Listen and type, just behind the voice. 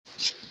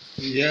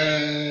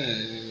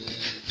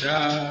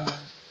Yeda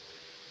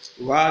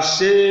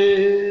wase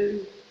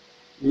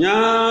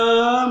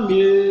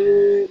nyame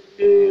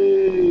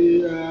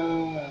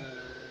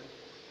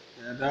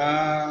yeda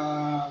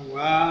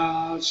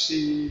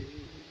wase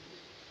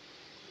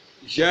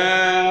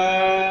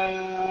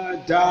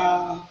yeda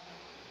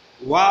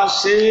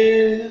wase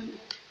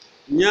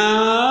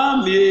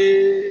nyame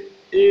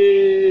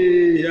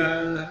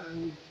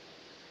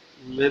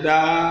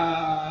yeda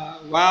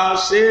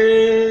wase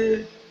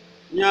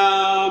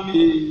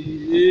nyame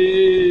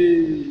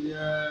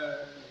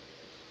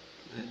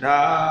yeda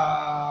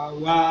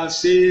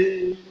wase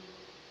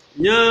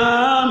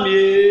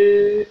nyame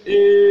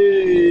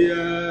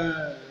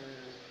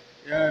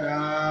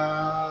yeda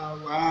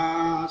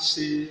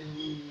wase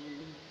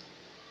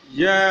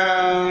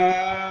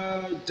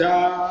yeda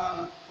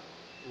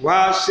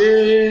wase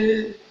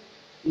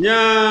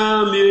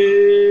nyame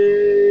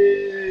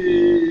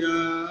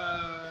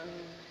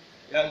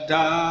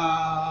yeda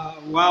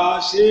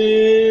wase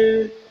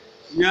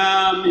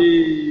nyame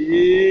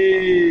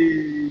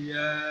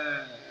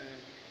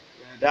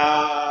yeda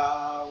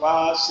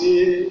wase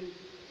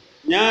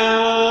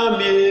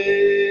nyame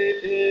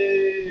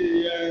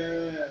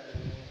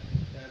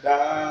yeda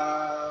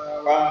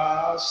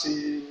wase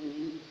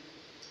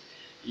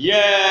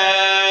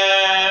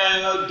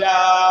yeda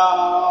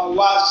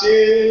wase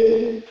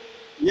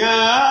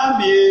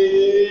nyame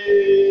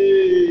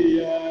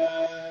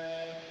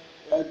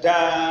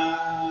yeda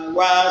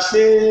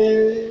wase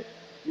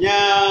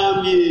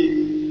nyame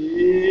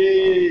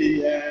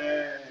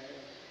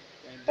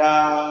yeda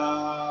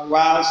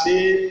wase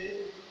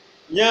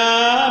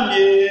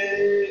nyame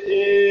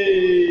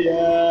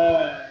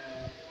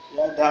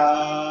yeda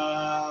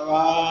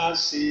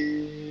wase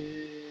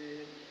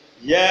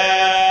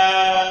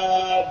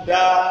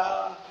yeda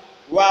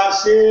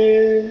wase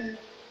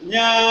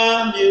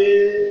nyame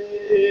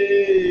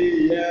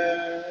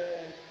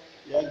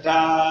yeda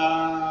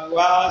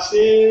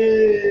wase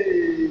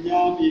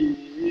nyame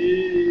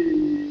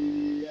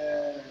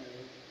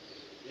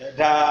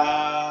yeda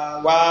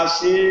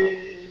wase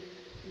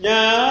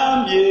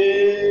nyame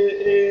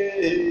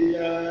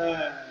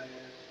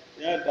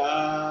yeda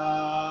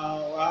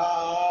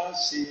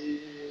wase.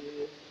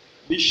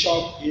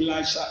 Bishop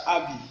Elisha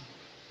Abbey,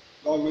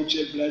 God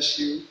richly bless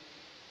you.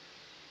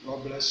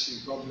 God bless you.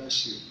 God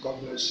bless you.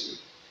 God bless you.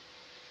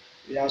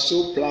 We are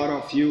so proud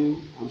of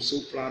you. I'm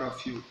so proud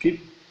of you. Keep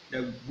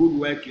the good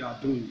work you are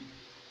doing,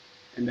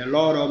 and the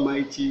Lord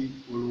Almighty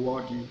will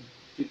reward you.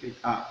 Keep it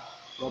up.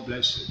 God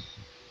bless you.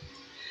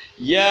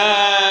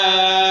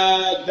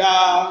 Yeda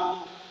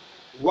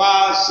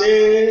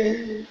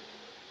wase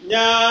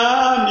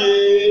nyame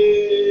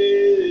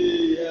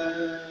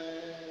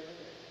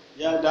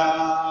yeda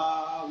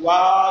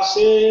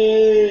wase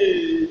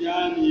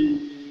nyame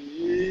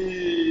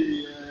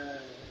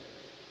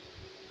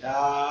yeda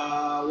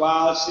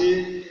wase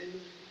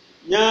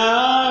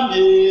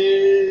nyame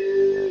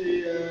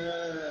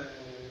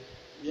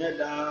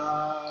yeda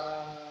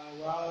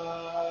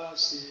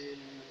wase.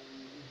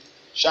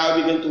 Shall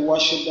we begin to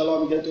worship the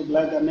Lord, begin to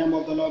bless the name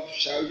of the Lord?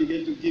 Shall we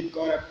begin to give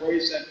God a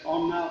praise and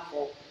honor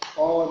for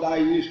all that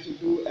He used to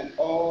do and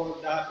all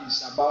that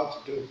He's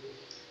about to do?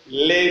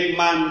 Le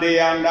mande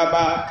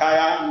andaba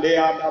kaya ande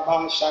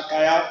andaba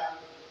shakaya.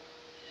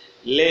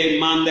 Le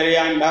mandre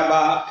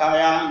andaba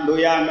kaya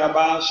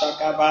nduyandaba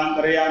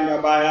shakabandre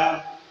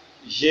andabaya.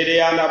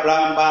 Jere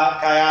andabramba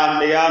kaya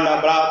ande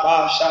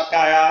andabramba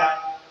shakaya.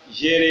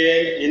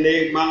 Jere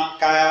inde ma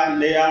kaya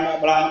ande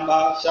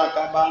andabramba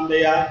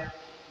shakabandeya.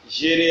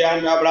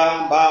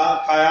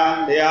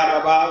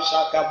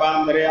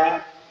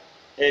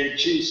 In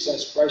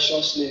Jesus'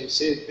 precious name,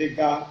 say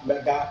bigger,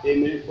 mega,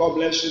 amen. God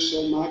bless you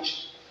so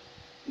much.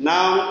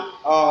 Now,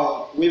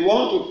 we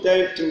want to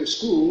take to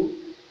school,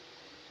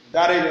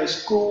 that is a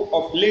school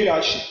of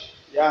leadership.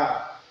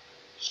 Yeah,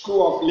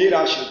 school of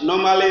leadership.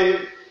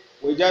 Normally,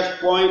 we just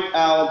point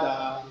out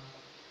that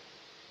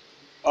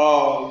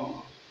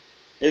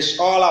it's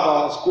all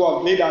about school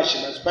of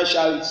leadership,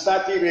 especially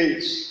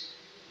 30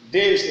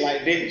 days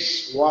like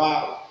this.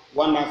 Wow,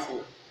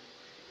 wonderful.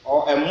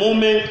 Or a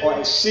moment or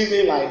a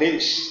season like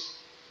this.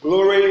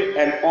 Glory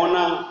and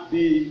honor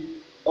be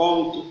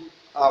unto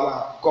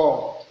our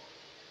God.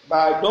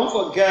 But don't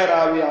forget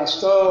that we are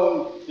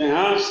still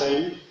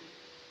enhancing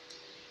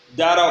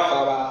that of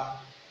our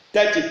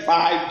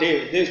 35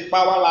 days. This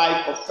Power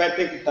Life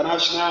Prophetic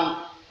International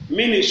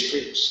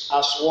Ministries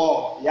as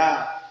well.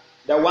 Yeah,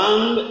 the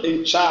one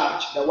in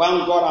charge, the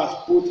one God has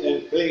put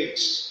in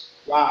place.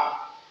 Wow.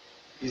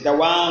 Is the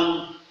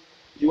one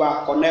you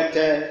are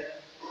connected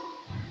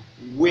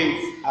with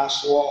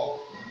as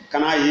well.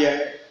 Can I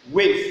hear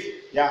with?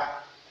 Yeah.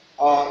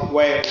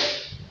 Well,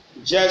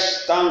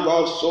 just thank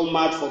God so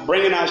much for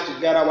bringing us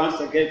together once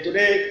again.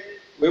 Today,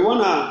 we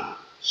want to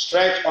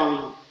stretch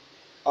on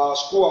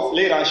School of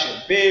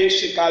Leadership,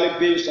 basically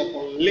based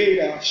upon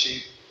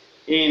leadership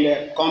in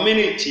the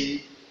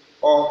community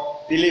of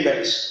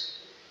believers.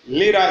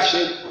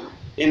 Leadership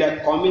in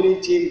a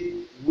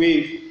community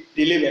with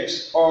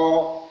believers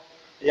or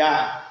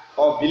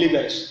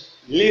believers.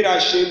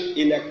 leadership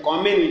in a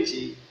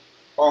community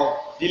of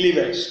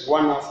believers.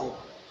 Wonderful.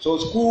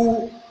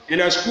 So in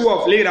the school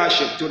of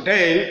leadership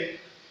today,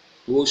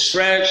 we will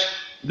stretch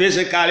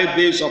basically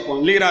based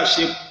upon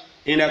leadership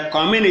in a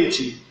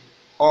community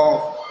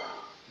of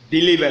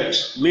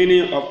believers,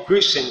 meaning of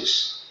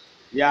Christians,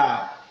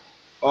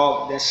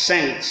 of the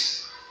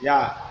saints,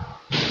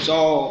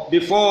 So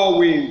before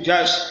we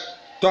just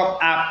talk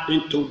up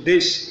into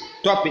this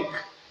topic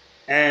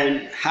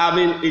and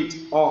having it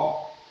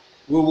all,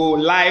 we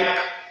would like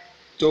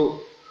to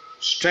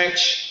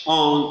stretch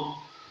on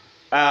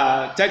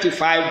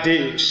 35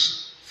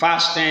 days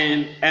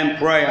fasting and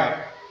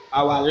prayer.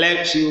 I will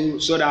let you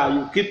so that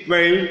you keep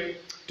praying.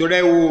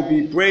 Today we will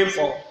be praying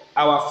for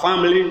our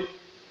family,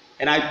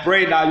 and I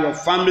pray that your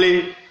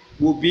family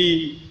will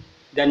be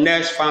the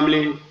next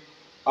family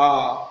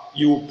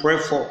you pray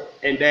for,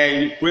 and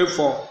then you pray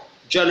for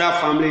general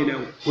family in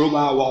the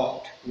global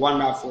world.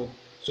 Wonderful.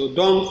 So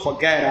don't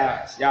forget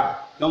us.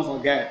 Don't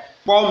forget.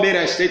 Paul made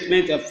a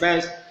statement in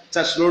 1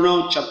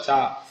 Thessalonians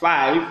chapter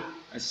 5,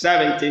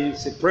 17.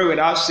 Say, pray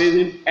without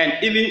ceasing, and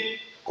even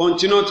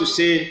continue to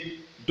say,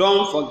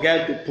 don't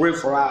forget to pray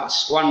for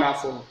us.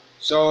 Wonderful.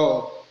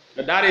 So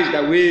that is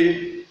the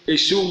way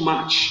it's so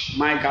much,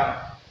 my God.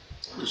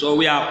 So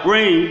we are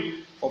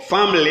praying for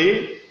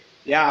family,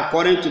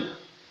 according to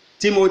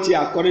Timothy,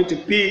 according to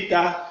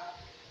Peter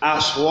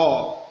as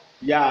well.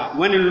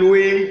 When you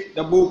read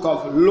the book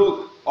of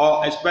Luke,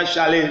 or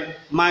especially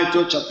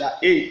Matthew chapter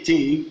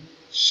 18,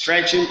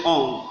 stretching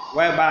on,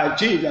 whereby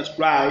Jesus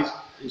Christ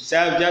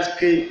himself just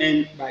came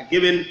in by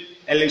giving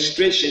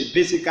illustration,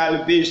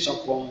 basically based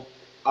upon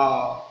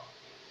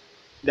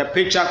the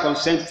picture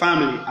concerning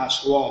family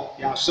as well.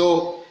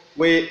 So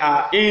we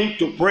are in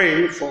to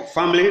pray for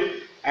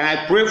family, and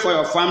I pray for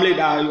your family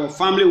that your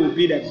family will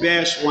be the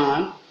best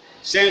one.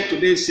 Same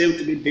today, same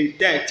to be day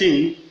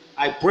 13.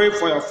 I pray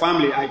for your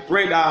family. I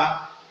pray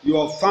that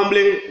your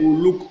family will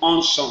look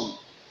awesome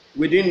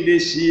within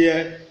this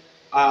year,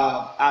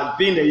 has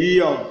been the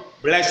year of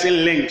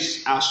blessing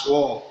links as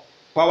well.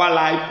 Power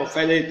Life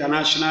Prophetic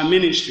International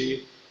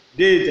Ministry,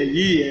 this is the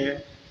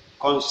year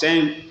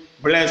concerning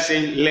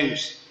blessing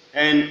links.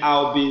 And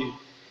I'll be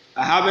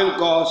having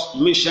God's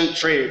mission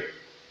trip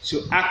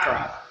to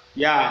Accra.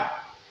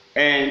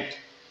 And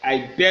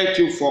I bet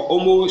you for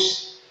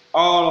almost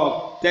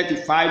all of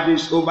 35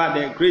 days over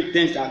there, great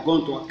things are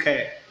going to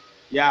occur.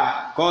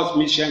 God's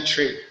mission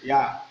trip.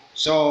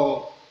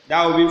 So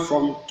that will be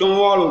from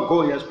tomorrow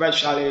going,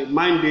 especially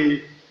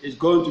Monday is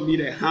going to be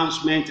the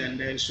enhancement, and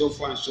then so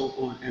forth and so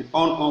on. And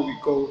on we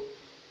go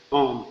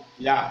on.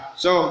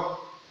 So,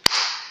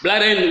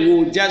 brethren, we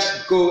will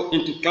just go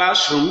into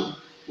classroom.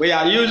 We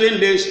are using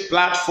this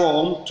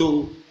platform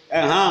to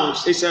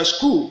enhance. It's a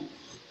school.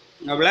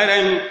 Now,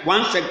 brethren,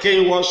 once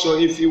again, also,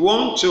 if you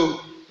want to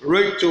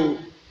read to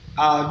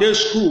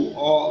this school,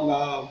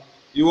 or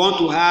you want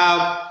to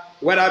have,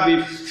 whether it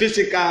be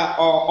physical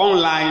or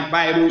online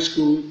Bible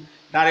school,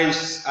 that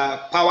is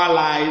Power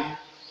Life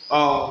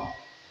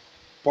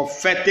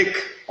Prophetic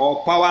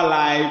or Power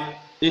Life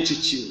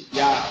Institute.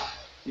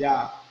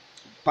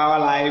 Power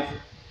Life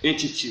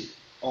Institute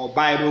or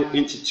Bible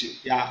Institute.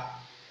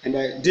 And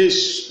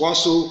this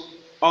also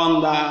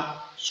under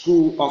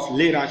School of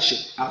Leadership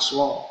as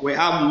well. We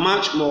have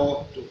much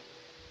more to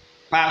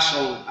pass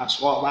on as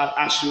well. But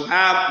as you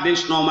have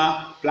this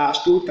number,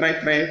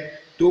 +233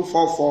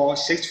 244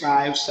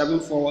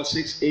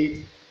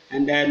 657468,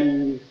 and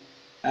then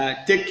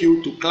take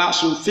you to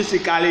classroom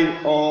physically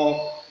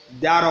or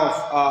that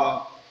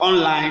of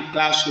online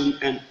classroom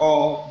and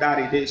all that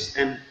it is,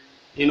 and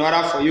in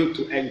order for you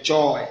to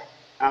enjoy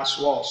as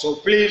well. So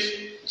please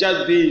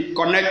just be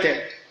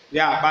connected.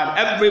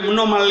 But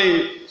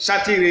normally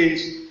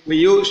Saturdays we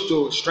used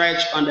to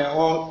stretch on the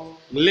whole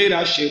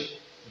leadership.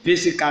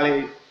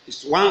 Basically,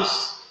 it's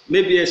once,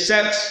 maybe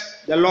except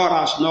the Lord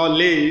has not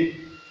laid,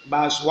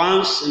 but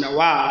once in a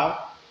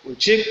while we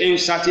chip in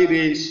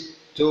Saturdays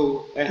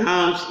to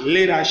enhance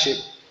leadership.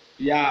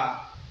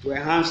 To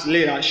enhance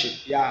leadership.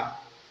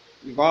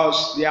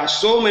 Because there are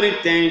so many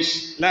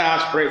things. Let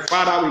us pray.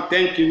 Father, we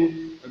thank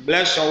you. We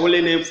bless your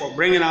holy name for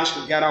bringing us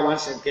together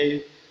once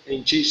again.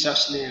 In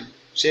Jesus' name.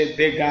 Say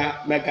bigger,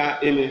 mega,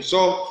 amen.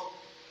 So,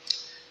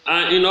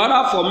 in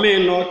order for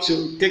me not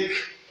to take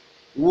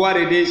what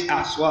it is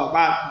as well,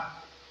 but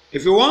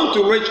if you want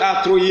to reach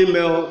out through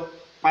email,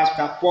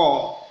 Pastor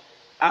Paul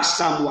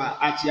ASAMOAH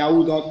at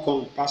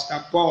yahoo.com,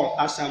 Pastor Paul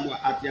ASAMOAH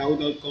at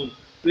yahoo.com.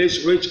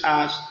 Please reach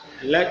us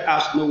and let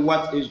us know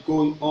what is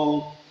going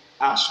on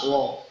as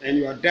well. And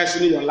your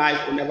destiny, your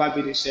life will never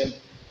be the same.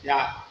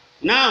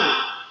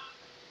 Now,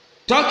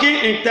 talking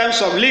in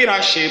terms of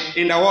leadership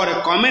in the world,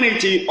 a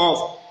community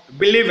of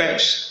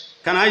believers.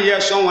 Can I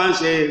hear someone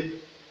say,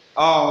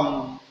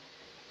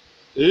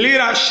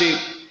 leadership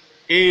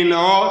in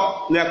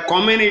the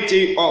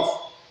community of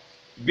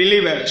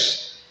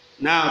believers?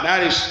 Now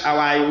that is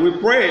how we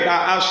pray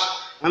that as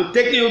I'm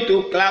taking you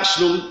to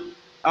classroom,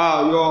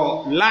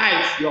 your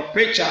life, your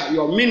picture,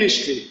 your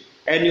ministry,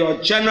 and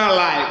your general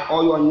life,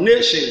 or your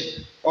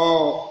nation,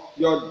 or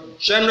your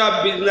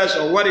general business,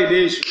 or what it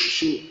is,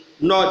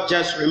 not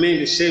just remain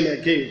the same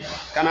again.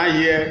 Can I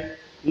hear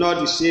not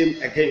the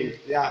same again?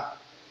 Yeah.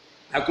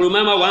 I can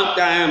remember one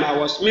time I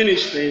was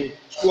ministering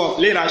School of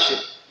Leadership.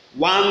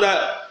 One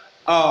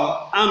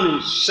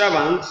army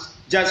servant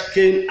just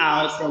came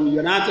out from the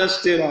United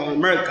States of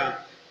America,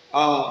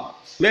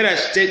 made a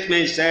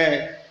statement,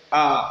 said,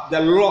 the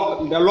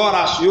Lord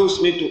has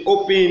used me to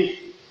open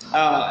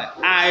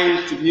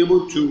eyes to be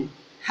able to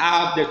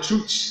have the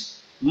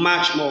truth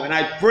much more. And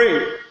I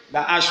pray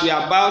that as we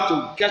are about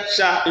to get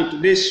into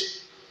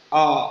this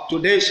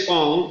today's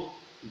on,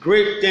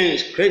 great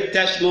things, great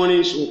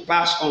testimonies will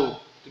pass on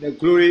to the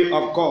glory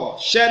of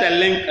God. Share the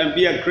link and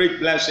be a great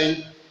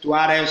blessing to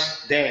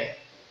others there.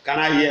 Can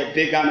I hear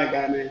big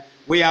amen?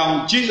 We are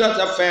on Jesus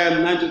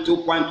FM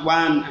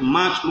 92.1 and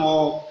much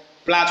more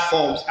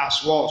platforms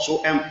as well.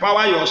 So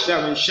empower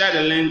yourself and share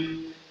the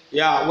link,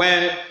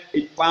 where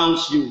it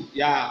finds you,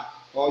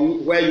 or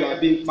where you are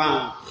being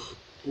found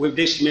with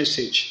this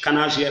message. Can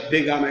I hear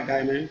big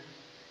amen?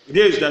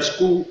 This is the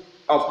School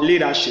of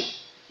Leadership,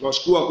 or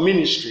School of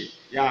Ministry.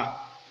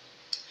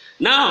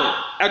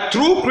 Now, a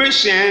true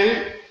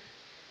Christian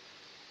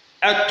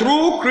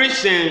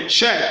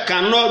church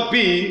cannot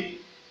be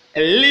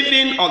a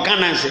living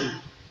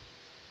organism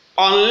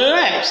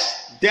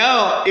unless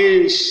there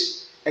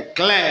is a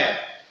clear.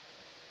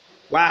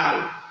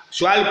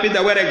 So I'll repeat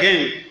the word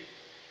again.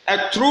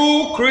 A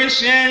true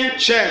Christian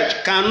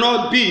church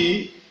cannot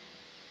be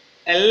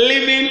a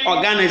living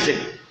organism.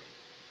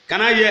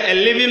 Can I hear a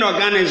living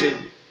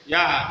organism?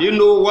 Do you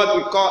know what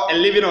we call a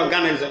living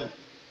organism?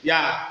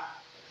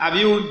 Have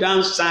you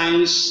done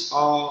science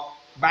or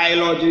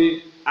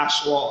biology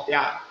as well?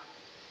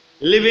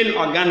 Living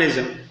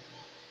organism.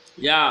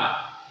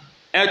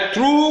 A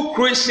true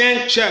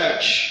Christian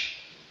church.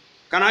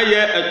 Can I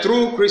hear a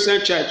true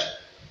Christian church?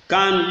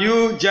 Can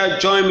you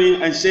just join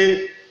me and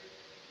say,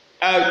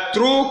 a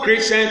true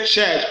Christian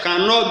church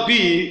cannot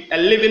be a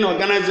living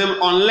organism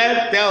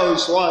unless there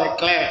is a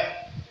clear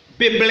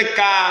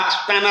biblical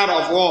standard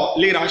of what?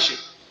 Leadership.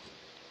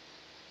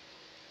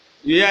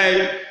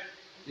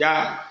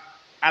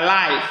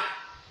 Alive.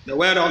 The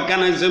word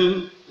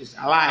organism is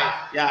alive.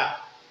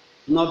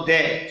 Not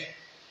dead.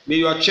 May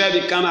your church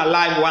become a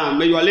live one.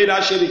 May your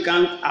leadership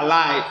become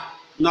alive,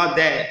 not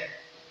dead.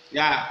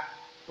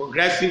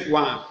 Progressive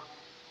one.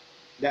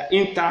 The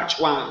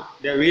intact one.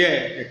 The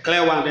real, the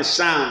clear one, the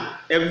sound.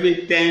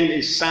 Everything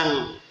is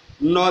sound.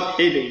 Not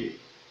hidden.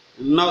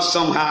 Not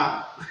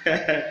somehow.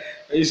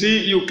 You see,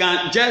 you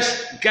can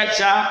just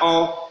get out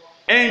or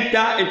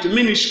enter into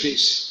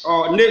ministries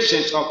or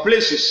nations or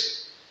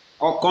places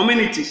or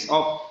communities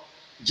of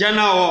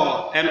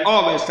general and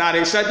others that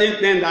a certain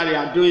thing that they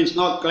are doing is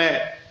not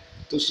clear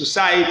to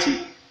society.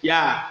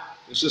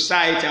 To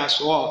society as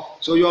well.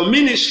 So your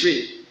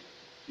ministry,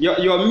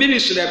 your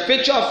ministry, the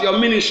picture of your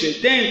ministry,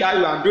 things that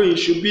you are doing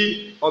should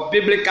be of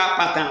biblical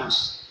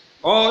patterns.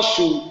 Or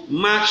should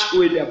match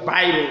with the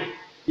Bible.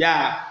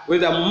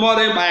 With the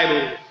modern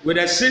Bible, with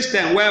a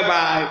system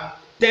whereby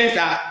things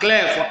are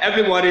clear for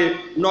everybody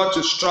not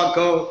to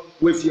struggle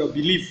with your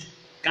belief.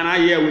 Can I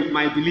hear with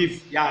my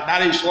belief?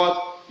 That is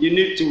what you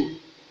need to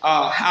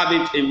have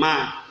it in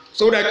mind.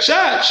 So the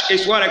church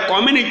is what? A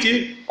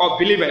community of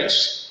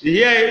believers.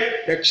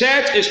 Here, the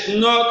church is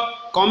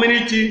not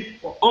community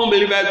for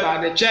unbelievers,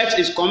 but the church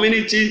is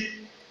community.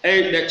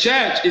 The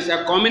church is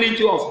a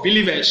community of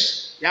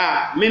believers.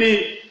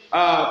 Meaning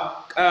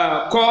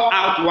call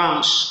out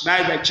ones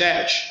by the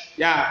church.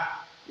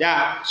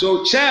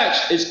 So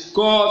church is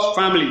God's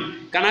family.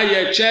 Can I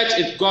hear? Church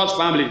is God's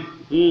family.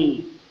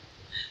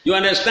 You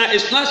understand?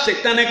 It's not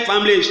satanic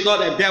family. It's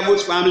not a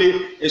devil's family.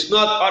 It's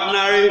not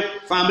ordinary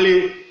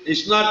family.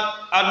 It's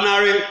not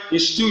ordinary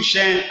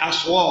institution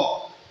as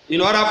well. In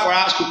order for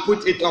us to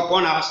put it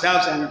upon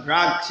ourselves and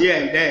drag here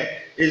and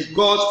there, it's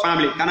God's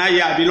family. Can I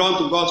hear? I belong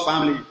to God's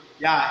family.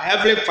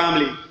 Heavenly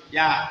family.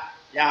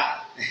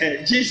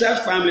 Jesus'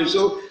 family.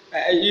 So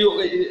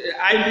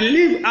I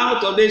believe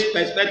out of this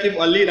perspective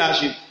of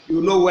leadership,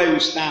 you know where you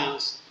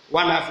stand.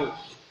 Wonderful.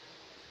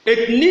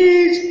 It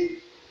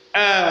needs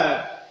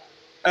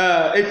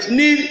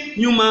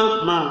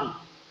human man.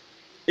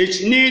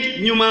 It needs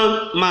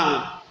human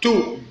man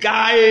to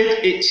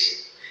guide it.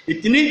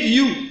 It needs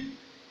you.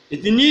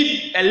 It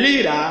needs a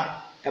leader,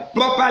 a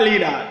proper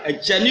leader, a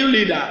genuine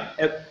leader,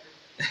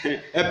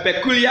 a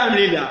peculiar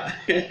leader,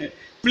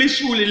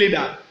 peaceful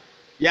leader.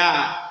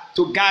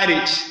 To guide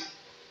it.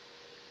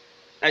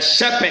 A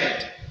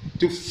shepherd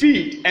to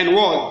feed and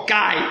what?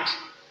 Guide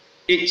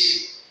it.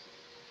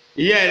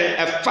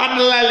 A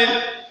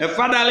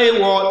fatherly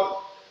word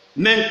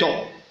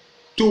mentor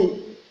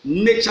to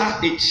nurture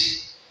it,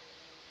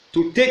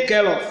 to take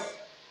care of.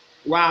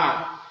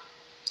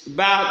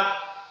 But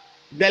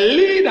the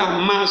leader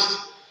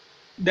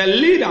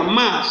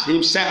must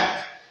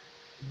himself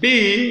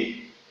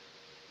be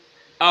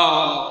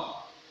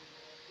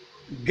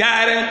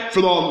guided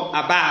from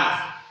above.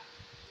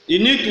 You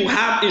need to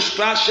have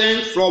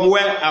instruction from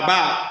where?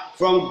 Above,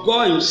 from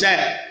God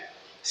himself.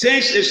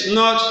 Since it's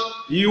not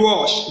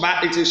yours,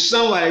 but it is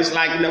somewhere, it's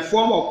like in the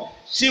form of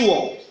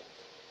seawater.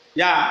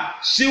 Yeah,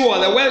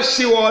 steward. The word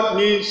steward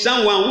means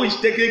someone who is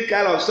taking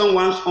care of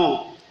someone's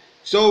own.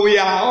 So we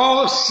are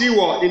all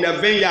steward in the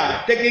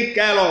vineyard, taking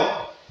care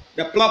of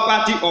the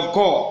property of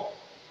God.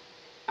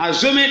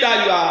 Assuming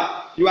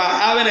that you are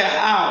having a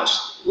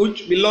house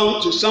which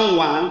belongs to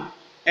someone,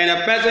 and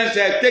a person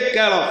said, take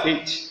care of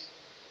it.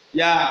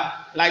 Yeah,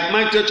 like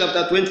Matthew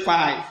chapter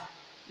 25.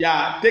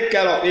 Yeah, take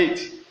care of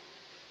it.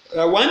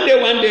 One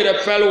day the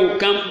fellow will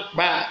come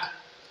back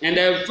and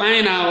they'll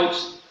find out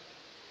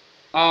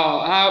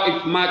how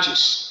it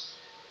matches.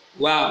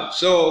 Wow.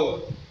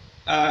 So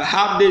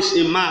have this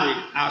in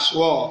mind as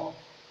well.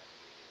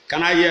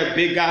 Can I hear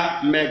bigger,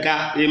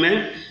 mega?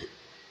 Amen.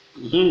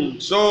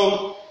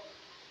 So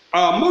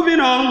moving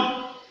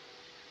on,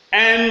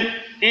 and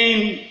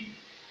in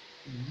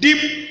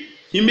deep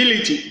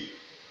humility,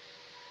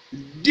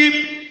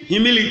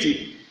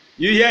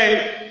 you hear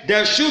it?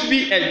 There should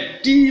be a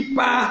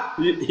deeper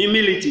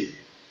humility.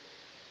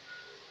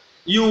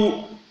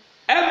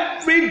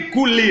 Every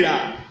good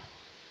leader,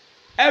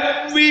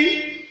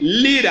 every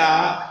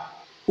leader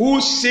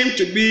who seems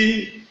to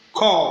be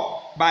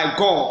called by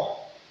God,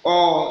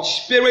 or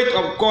Spirit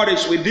of God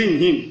is within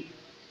him,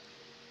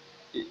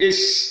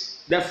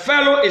 the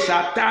fellow is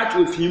attached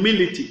with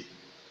humility,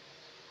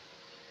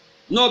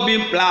 not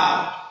being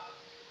proud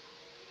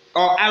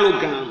or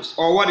arrogance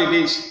or what it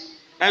is.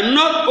 And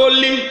not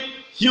only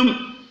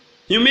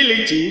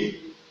humility,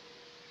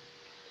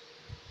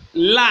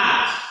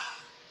 love.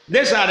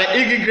 These are the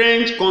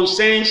ingredients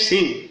concerns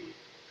him,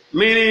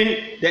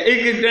 meaning the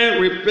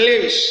ingredient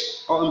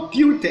replaced or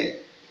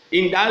imputed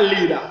in that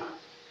leader.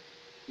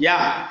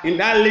 Yeah, in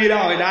that leader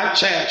or in that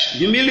church.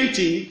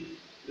 Humility,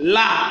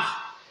 love,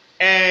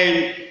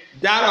 and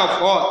that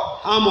of what?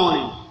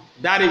 Harmony.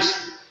 That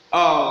is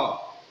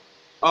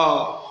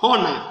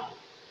honor,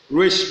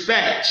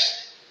 respect.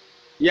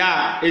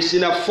 Yeah, it's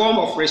in a form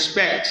of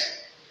respect.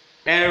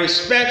 And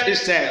respect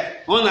itself,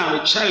 honor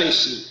with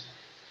cherishing.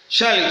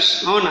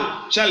 Cherish,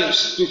 honor,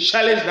 cherish, to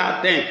cherish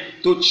that thing,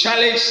 to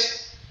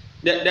cherish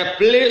the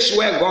place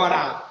where God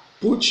has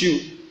put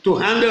you, to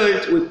handle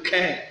it with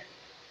care.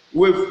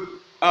 With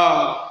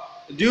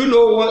do you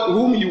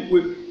know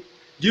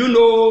do you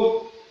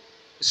know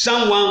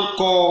someone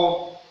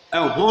called a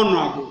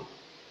honorable,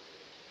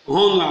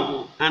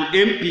 an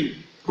MP,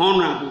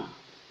 honorable?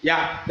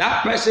 Yeah,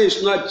 that person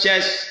is not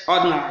just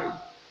ordinary.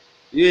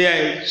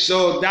 Yeah,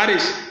 so that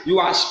is, you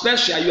are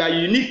special, you are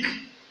unique.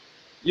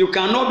 You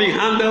cannot be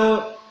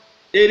handled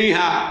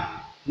anyhow.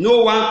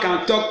 No one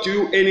can talk to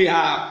you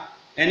anyhow.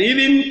 And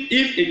even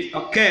if it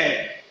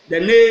occurs,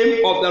 the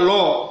name of the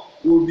Lord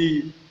will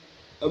be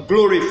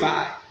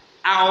glorified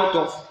out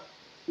of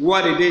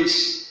what it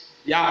is.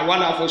 Yeah,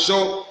 wonderful.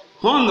 So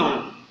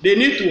honor, they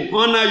need to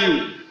honor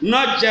you.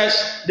 Not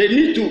just, they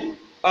need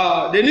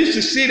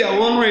to see the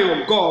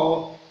honoring of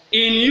God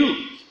in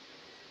you.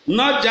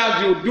 Not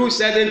just you do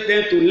certain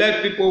things to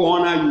let people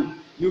honor you.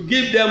 You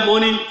give them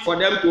money for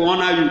them to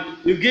honor you.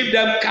 You give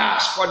them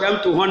cash for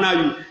them to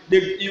honor you.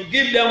 You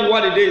give them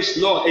what it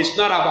is. No, it's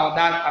not about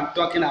that I'm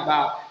talking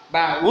about.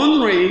 But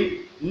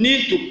honoring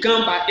need to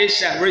come by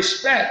itself.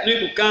 Respect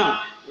need to come.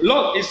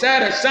 Look, it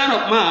said the Son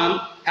of Man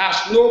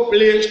has no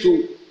place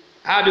to,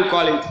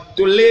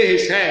 to lay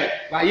his head.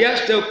 But yet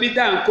still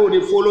Peter and Co,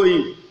 they follow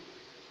him.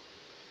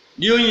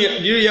 Do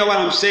you hear what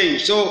I'm saying?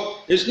 So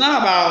it's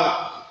not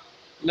about,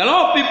 a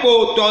lot of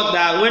people thought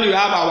that when you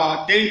have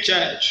about 10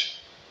 church,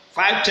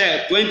 5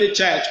 church, 20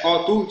 church,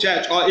 or 2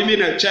 church, or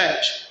even a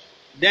church,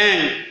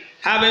 then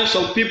having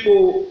some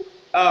people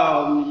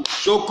then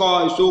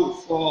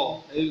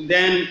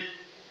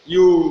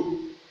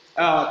you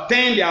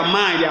turn their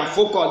mind, their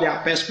focus, their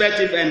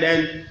perspective, and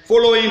then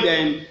following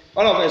them,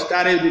 all of a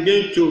sudden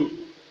begin to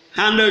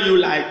handle you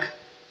like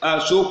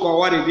so-called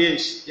what it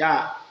is.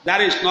 Yeah,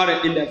 that is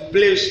not in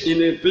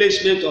the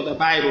placement of the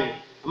Bible.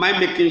 Am I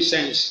making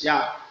sense?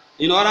 Yeah.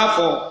 In order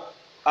for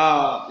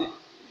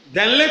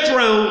then later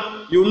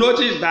on, you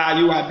notice that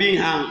you are being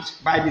harmed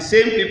by the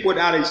same people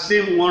that is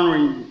still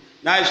honoring you.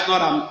 That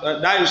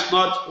is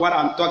not what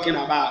I'm talking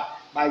about.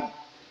 By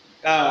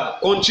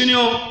continue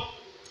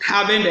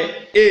having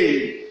the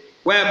aim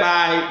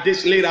whereby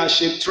this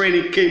leadership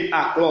training came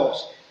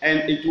across,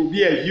 and it will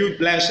be a huge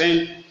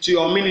blessing to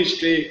your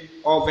ministry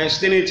or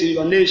vicinity,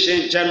 your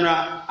nation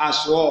general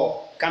as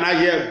well. Can I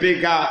hear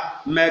bigger,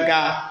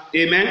 mega,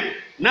 amen?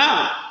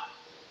 Now,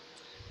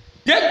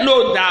 take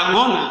note that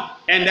honor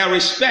and the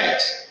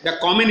respect the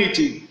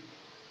community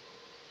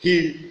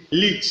he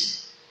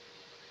leads.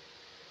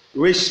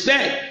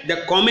 Respect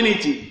the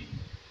community,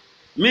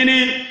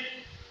 meaning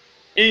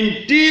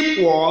in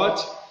deep word,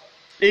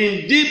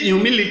 in deep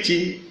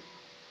humility,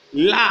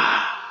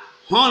 love,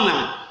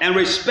 honor, and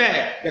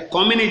respect the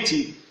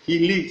community he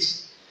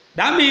leads.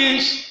 That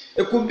means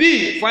it could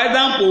be, for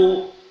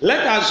example,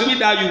 let us assume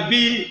that you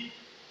be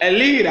a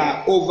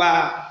leader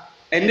over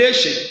a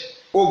nation,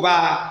 over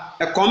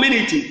a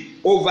community,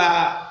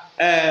 over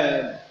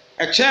a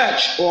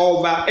church, or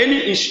over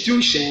any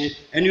institution,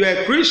 and you are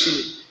a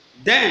Christian.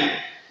 Then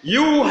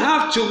you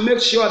have to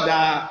make sure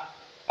that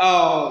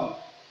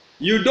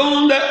you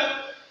don't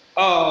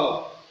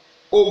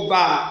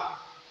overtake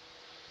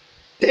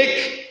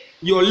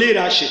your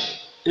leadership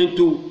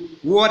into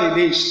what it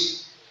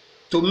is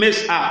to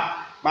miss out.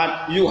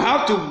 But you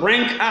have to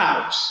bring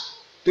out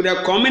to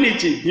the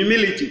community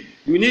humility.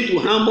 You need to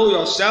humble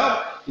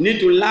yourself. You need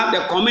to love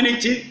the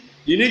community.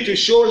 You need to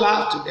show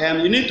love to them.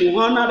 You need to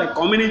honor the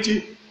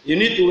community. You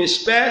need to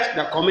respect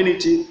the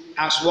community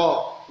as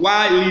well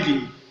while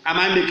living. Am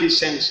I making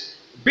sense?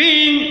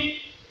 Being,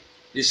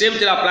 the same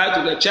thing applies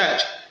to the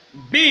church.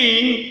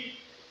 Being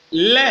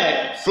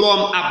led from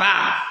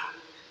above.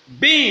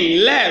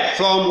 Being led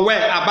from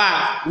where?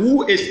 Above.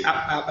 Who is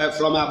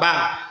from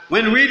above?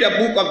 When we read the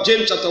book of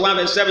James chapter 1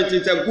 verse 17,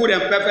 it says, good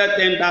and perfect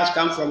thing does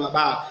come from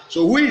above.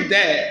 So who is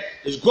there?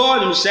 It's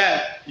God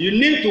himself. You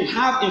need to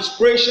have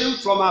inspiration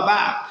from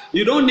above.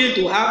 You don't need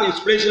to have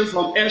inspiration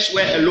from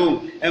elsewhere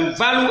alone. And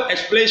value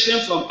inspiration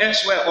from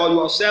elsewhere or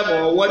yourself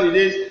or what it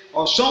is,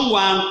 or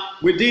someone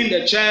within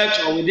the church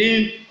or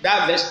within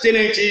that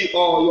vicinity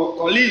or your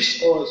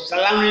colleagues or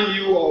surrounding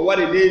you or what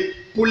it is,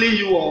 pulling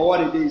you or what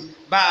it is.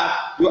 But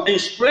your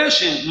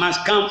inspiration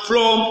must come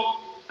from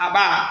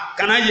above.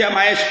 Can I hear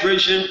my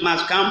inspiration?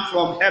 Must come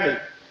from heaven.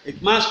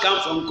 It must come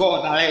from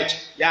God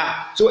direct.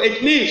 Yeah. So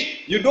it means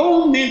you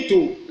don't need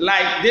to,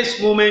 like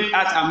this moment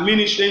as I'm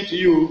ministering to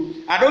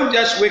you, I don't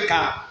just wake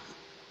up.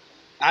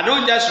 I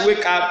don't just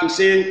wake up to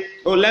say,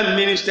 oh, let me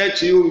minister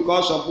to you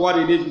because of what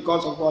it is,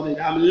 because of what it is.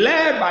 I'm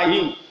led by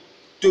him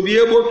to be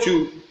able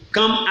to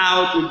come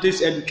out with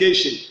this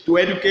education, to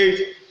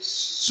educate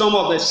some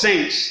of the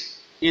saints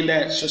in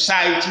the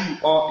society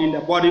or in the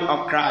body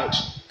of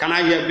Christ. Can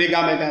I hear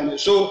bigger, mega?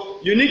 So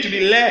you need to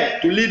be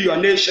led to lead your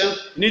nation.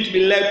 You need to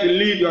be led to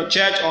lead your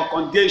church or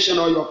congregation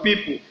or your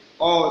people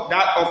or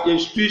that of the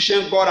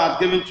institution God has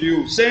given to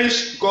you.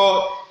 Since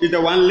God is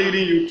the one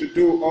leading you to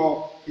do,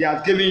 or he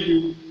has given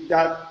you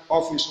that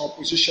office or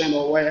position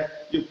or where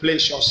you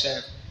place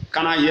yourself.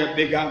 Can I hear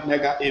bigger,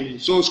 mega? Amen.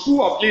 So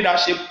school of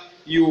leadership,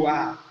 you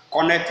are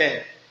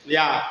connected.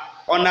 Yeah.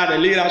 Under the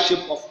leadership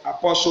of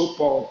Apostle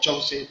Paul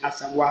Johnson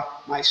ASAMOAH,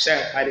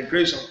 myself, by the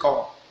grace of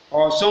God.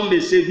 Or some may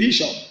say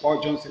Bishop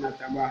Paul Johnson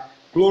ASAMOAH.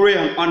 Glory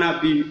and honor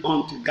be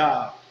unto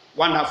God.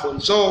 Wonderful.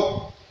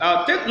 So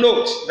take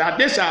note that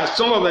these are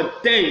some of the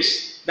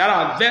things that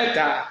are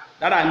better,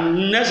 that are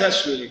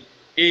necessary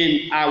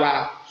in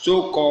our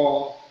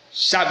so-called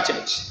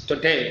subject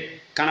today.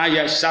 Can I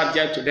hear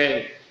subject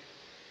today?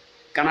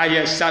 Can I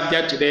hear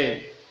subject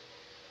today?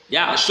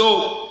 Yeah,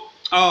 so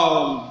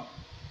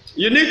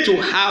you need to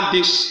have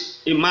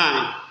this in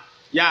mind.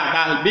 Yeah,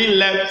 that being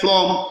led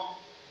from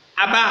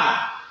above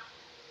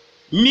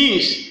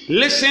means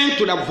listen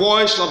to the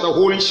voice of the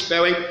Holy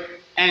Spirit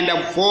and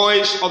the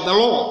voice of the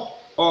Lord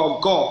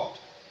or God.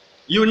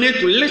 You need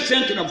to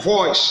listen to the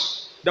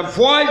voice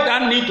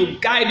that need to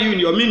guide you in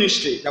your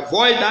ministry, the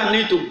voice that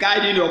need to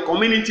guide you in your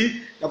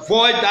community, the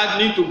voice that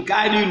need to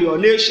guide you in your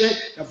nation,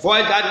 the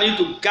voice that need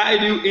to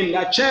guide you in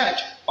the church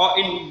or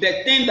in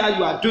the thing that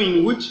you are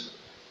doing, which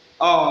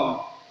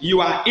you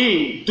are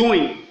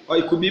doing, or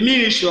it could be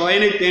ministry or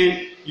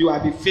anything you are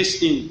be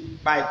faced in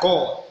by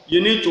God. You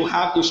need to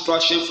have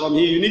instruction from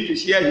him. You need to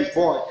hear his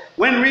voice.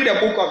 When you read the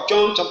book of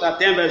John chapter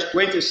 10 verse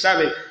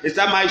 27, it says,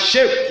 my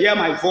sheep hear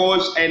my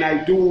voice and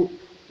I do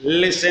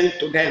listen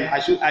to them. I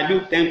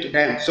do tend to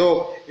them.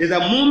 So it's a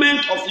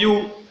moment of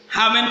you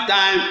having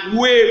time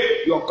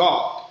with your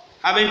God,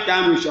 having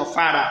time with your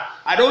Father.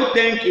 I don't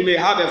think you may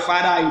have a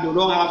father and you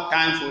don't have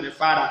time for the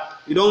Father.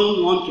 You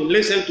don't want to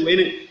listen to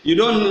any, you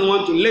don't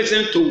want to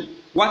listen to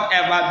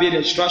whatever be the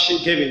instruction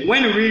given.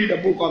 When you read the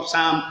book of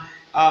Psalm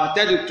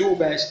 32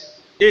 verse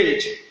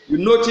 8, you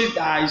notice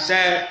that he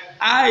said,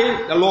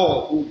 I, the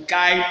Lord, will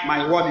guide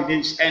my word it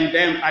is, and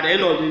then at the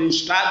end of it,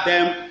 instruct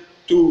them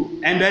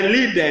to, and then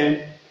lead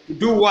them to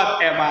do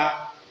whatever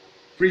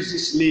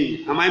pleases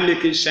me. Am I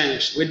making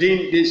sense?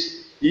 Within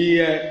this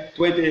year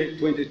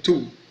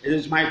 2022, it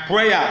is my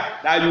prayer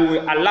that you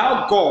will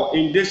allow God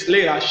in this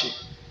leadership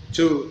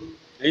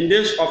in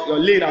this of your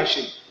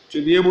leadership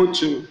to be able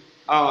to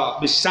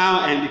be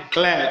sound and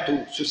declare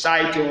to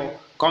society or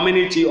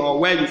community or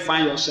where you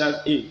find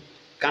yourself in.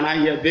 Can I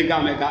hear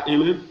bigger, mega?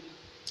 Amen?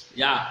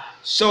 Yeah.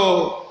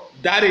 So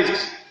that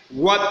is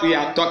what we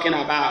are talking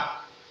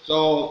about.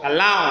 So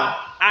allow,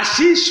 as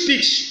he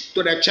speaks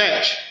to the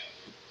church,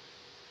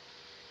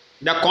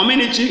 the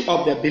community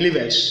of the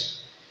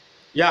believers.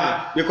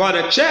 Yeah, because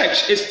the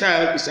church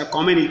itself is a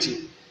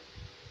community.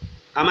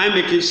 Am I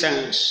making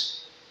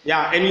sense?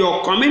 Yeah, and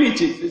your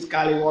community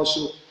physically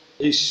also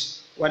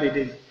is what it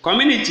is.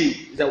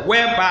 Community is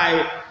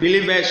whereby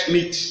believers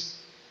meet,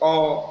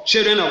 or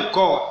children of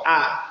God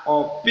are,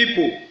 or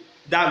people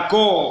that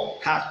God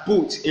has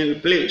put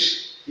in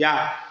place.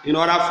 Yeah, in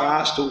order for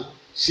us to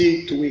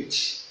see to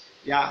it.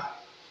 Yeah.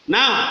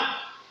 Now,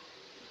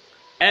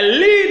 a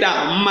leader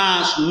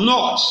must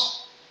not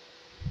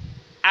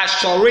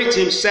isolate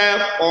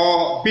himself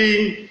or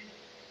be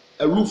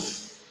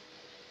aloof.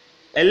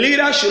 A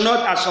leader should not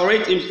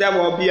isolate himself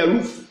or be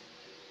aloof.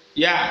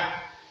 Yeah.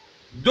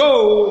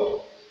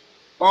 Though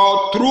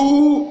or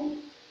through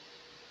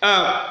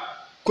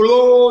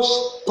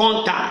close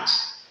contact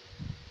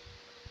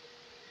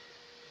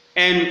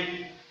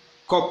and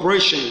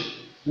cooperation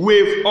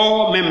with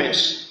all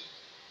members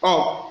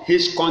of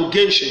his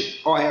congregation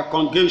or her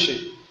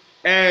congregation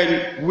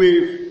and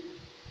with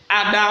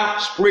other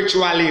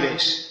spiritual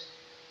leaders,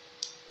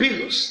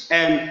 peers,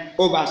 and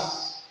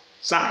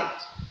oversight.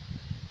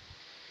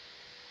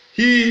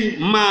 He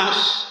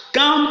must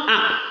come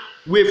up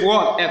with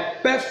what? A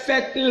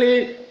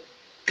perfectly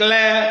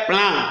clear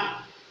plan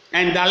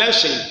and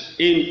direction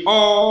in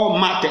all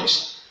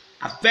matters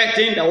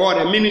affecting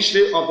the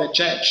ministry of the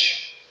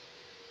church.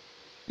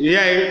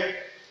 Yea,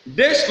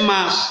 this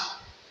must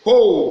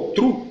hold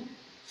true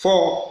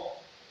for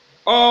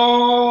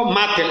all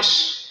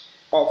matters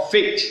of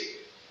faith,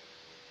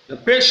 the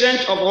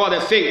patience of all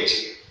the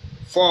faith,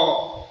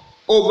 for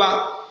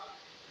over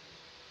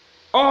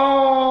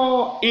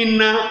all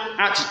inner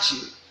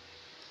attitude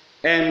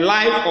and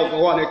life of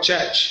the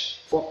church,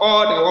 for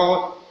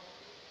all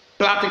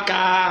the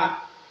practical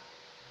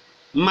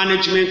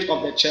management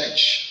of the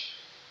church.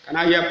 Can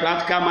I hear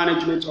practical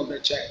management of the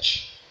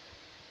church?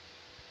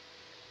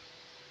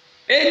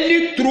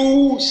 Any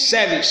true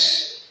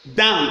service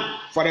done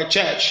for the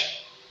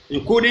church,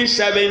 including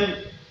serving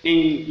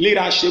in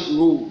leadership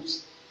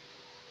roles,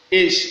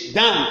 is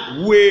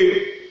done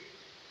with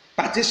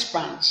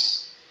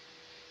participants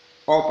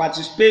or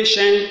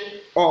participation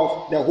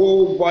of the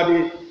whole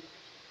body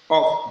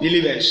of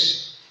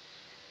believers.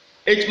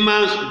 It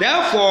must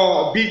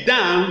therefore be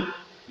done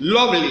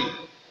lovingly,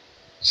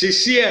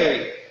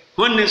 sincerely,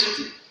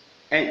 honestly,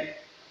 and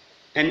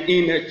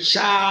in a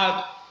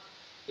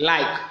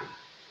childlike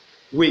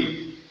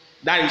way.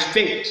 That is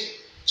faith,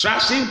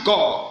 trusting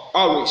God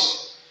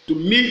always to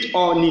meet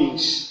all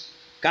needs.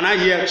 Can I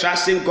hear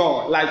trusting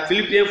God? Like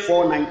Philippians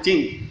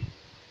 4:19.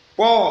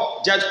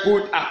 Paul just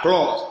put a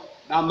clause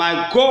that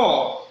my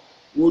God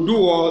will do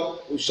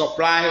what? Will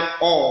supply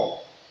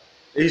all.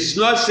 It's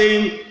not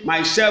saying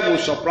myself will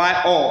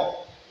supply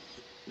all.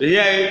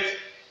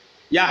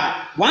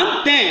 Yeah.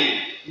 One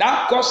thing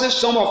that causes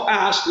some of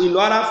us, in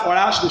order for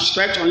us to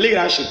stretch on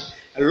leadership,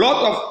 a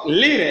lot of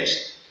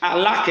leaders are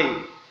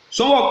lacking.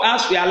 Some of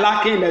us, we are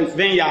lacking in the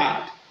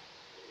vineyard.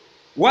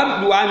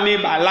 What do I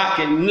mean by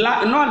lacking?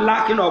 Not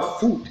lacking of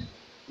food,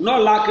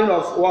 not lacking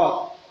of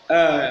what?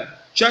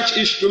 Church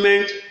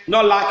instrument,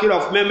 not lacking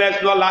of members,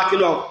 not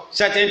lacking of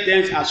certain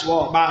things as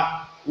well.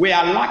 But we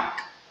are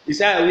lack. He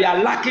said we are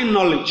lacking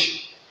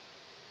knowledge.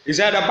 He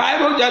said the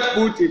Bible just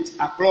put it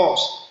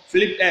across.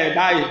 Hosea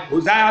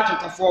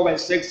chapter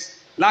 4:6.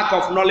 Lack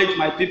of knowledge,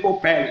 my people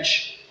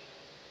perish.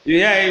 You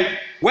hear it?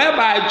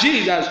 Whereby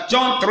Jesus,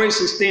 John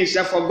 3:16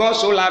 said, for God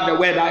so loved the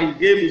world that he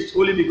gave his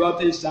only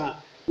begotten Son.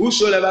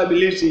 Whosoever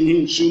believes in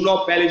him should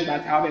not perish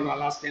but have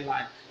everlasting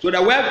life. So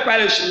the word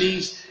perish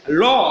means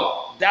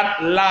Lord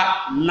that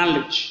lack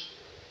knowledge.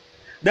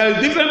 There is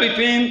a difference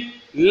between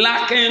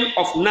lacking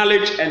of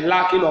knowledge and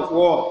lacking of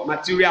what?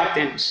 Material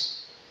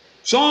things.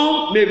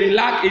 Some may be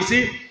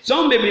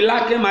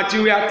lacking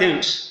material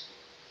things.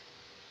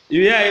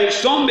 Yeah,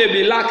 some may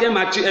be lacking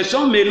material,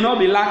 some may not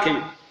be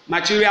lacking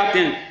material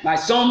things, but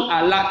some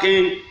are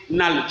lacking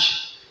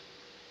knowledge.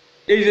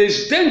 It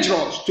is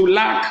dangerous to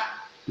lack.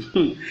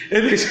 It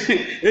is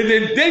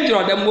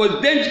dangerous. The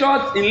most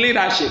dangerous in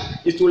leadership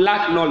is to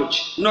lack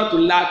knowledge, not to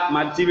lack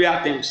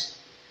material things.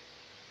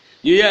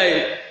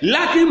 Yeah,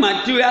 lacking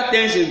material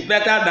things is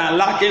better than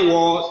lacking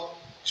what?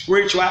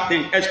 Spiritual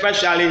things,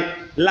 especially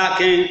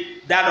lacking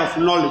that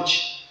of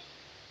knowledge.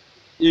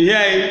 You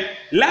hear it?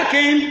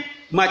 Lacking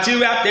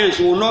material things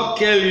will not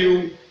kill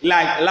you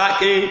like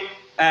lacking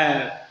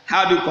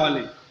how do you call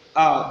it?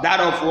 That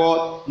of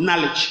what?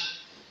 Knowledge.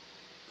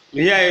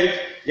 You hear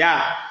it?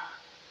 Yeah.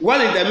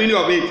 What is the meaning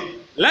of it?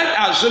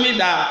 Let's assume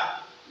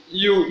that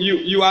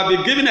you have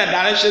been given a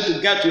direction to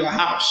get to your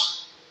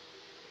house.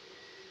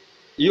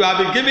 You have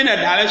been given a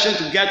direction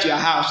to get to your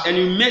house and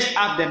you mess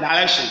up the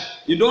direction.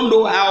 You don't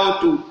know how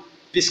to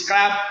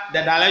describe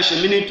the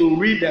direction, meaning to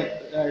read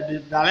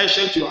the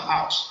direction to your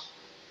house.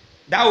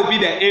 That will be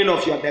the end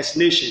of your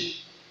destination.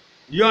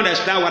 You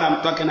understand what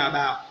I'm talking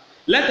about?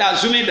 Let's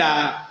assume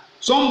that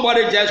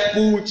somebody just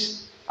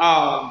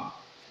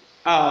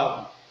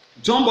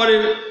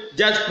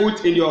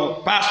put in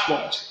your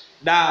passport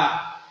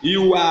that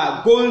you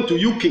are going to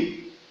UK,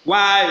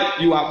 while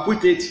you have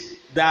put it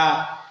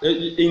that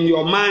in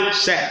your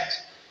mindset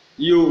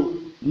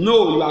you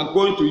know you are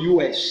going to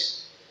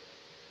US.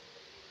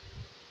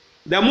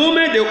 The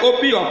moment they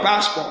open your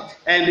passport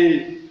and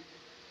they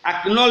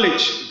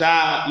acknowledge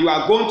that you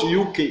are going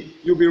to UK,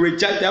 you'll be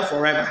rejected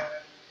forever.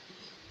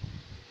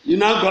 You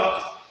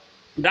know,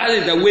 that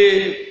is the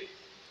way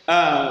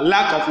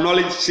lack of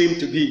knowledge seems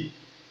to be.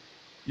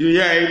 You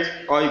hear it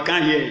or you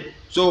can't hear it.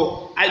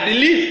 So I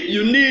believe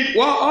you need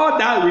all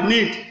that we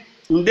need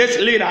in this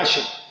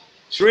leadership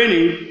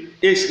training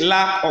is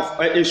lack of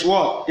is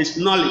what? Is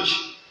knowledge.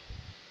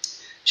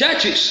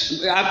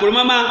 Churches, I could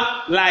remember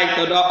like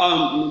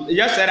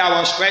yesterday I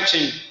was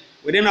stretching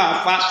within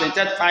our fasting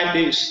 35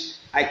 days.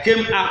 I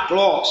came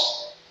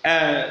across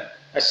a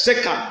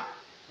second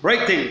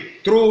rating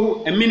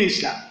through a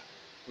minister.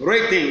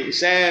 Rating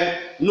said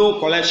no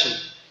collection.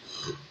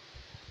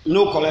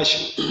 No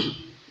collection.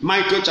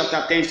 Matthew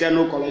chapter 10 said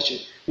no collection.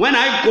 When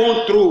I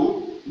go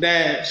through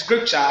the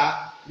scripture,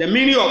 the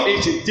meaning of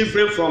it is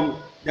different from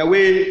the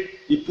way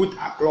he put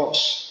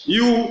across.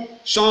 You,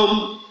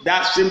 some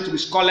that seem to be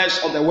scholars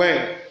of the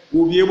word,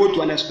 will be able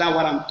to understand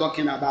what I'm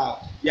talking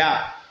about.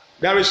 Yeah,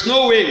 there is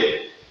no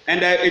way,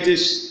 and it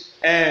is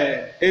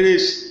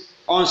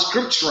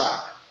unscriptural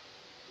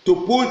to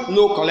put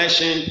no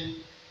collection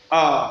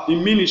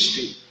in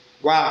ministry.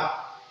 Wow,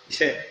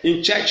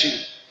 in church.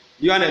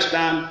 Do you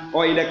understand?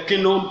 Or in the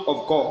kingdom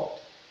of God.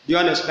 Do you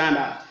understand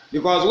that?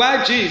 Because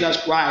while Jesus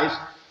Christ,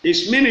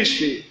 his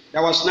ministry,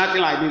 there was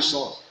nothing like this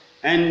sort.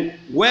 And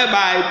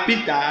whereby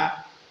Peter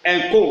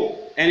and Co.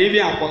 and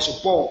even Apostle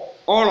Paul,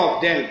 all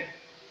of them,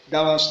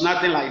 there was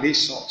nothing like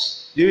this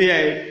sort. Do you hear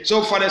it?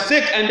 So for the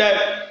sake, and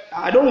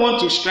I don't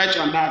want to stretch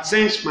on that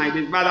since my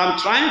day, but I'm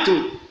trying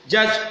to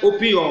just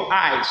open your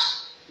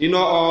eyes,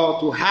 or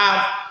to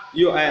have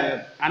your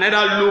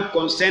another look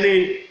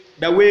concerning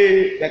the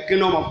way the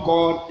kingdom of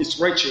God is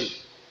reaching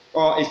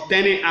or is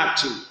turning out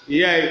to.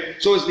 Yeah.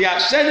 So there are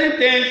certain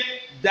things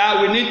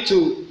that we need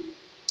to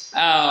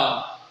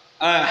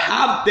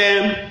have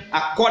them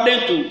according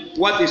to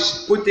what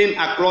is putting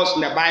across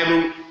in the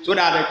Bible, so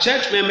that the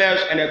church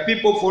members and the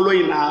people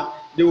following us,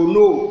 they will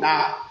know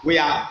that we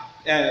are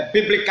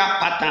biblical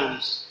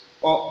patterns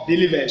or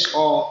believers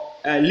or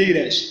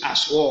leaders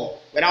as well,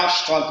 without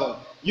struggle.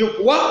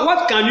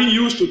 What can you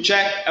use to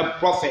check a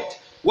prophet?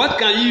 What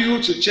can you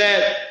use to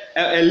check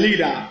a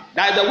leader?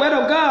 That is the word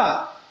of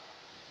God.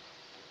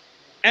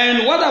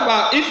 And what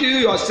about if you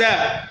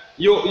yourself,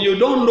 you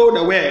don't know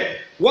the word?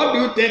 What do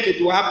you think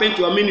it will happen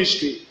to a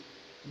ministry?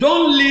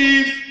 Don't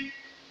live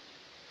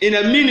in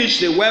a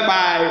ministry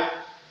whereby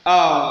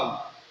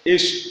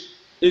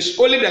it's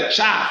only the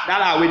chaff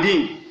that are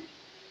within.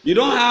 You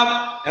don't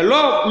have a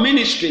lot of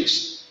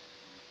ministries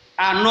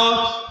are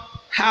not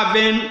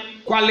having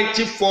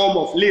quality form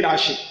of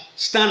leadership,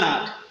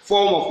 standard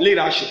form of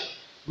leadership.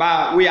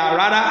 But we are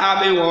rather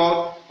having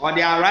what? Or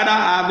they are rather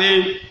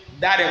having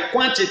that a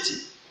quantity.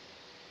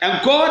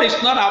 And God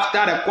is not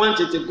after the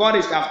quantity, God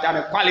is after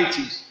the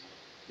qualities.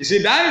 You see,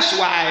 that is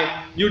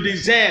why you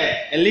deserve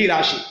a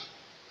leadership.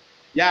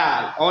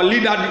 Yeah, or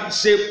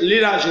leadership,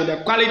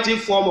 the quality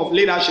form of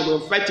leadership, the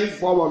effective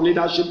form of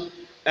leadership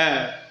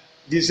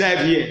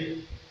deserve here.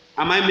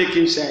 Am I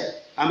making sense?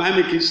 Am I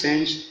making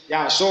sense?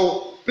 Yeah,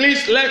 so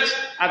please let's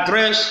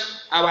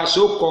address our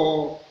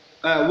so-called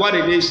what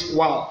it is.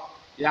 Wow.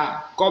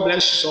 Yeah, God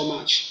bless you so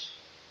much.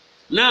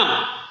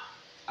 Now,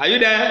 are you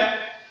there?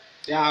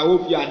 Yeah, I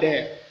hope you are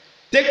there.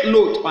 Take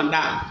note on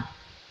that.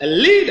 The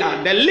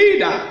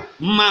leader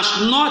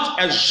must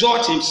not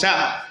exalt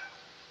himself.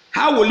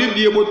 How will you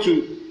be able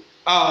to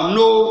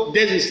know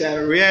this is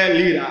a real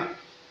leader?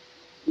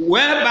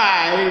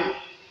 Whereby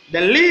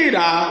the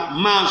leader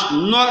must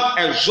not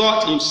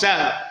exalt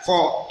himself,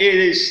 for it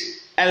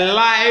is a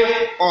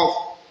life of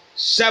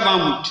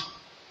servanthood.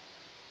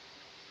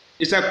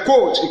 It's a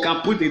quote, you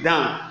can put it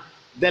down.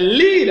 The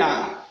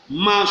leader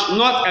must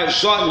not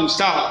exalt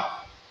himself,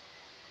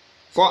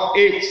 for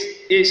it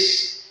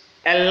is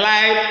a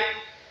life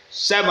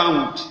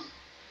servanthood.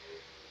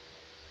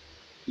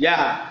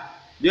 Yeah,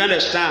 do you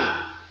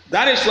understand?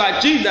 That is why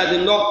Jesus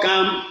did not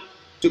come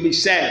to be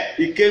served.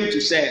 He came to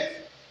serve.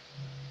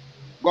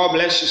 God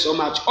bless you so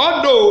much.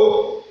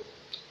 Although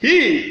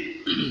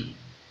he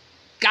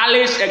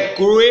carries a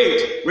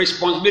great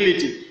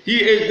responsibility, he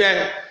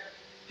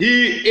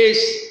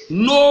is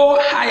no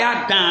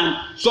higher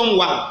than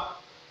someone.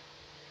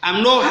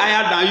 I'm no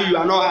higher than you, you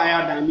are no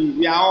higher than me.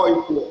 We are all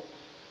equal.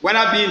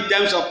 Whether be in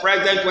terms of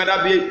president,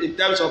 whether be in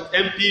terms of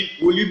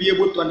MP, will you be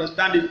able to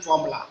understand the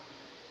formula?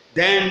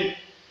 Then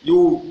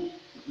you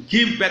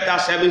give better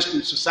service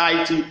to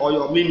society or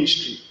your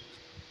ministry.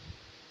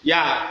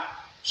 Yeah.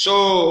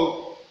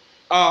 So,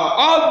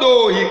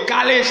 although he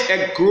carries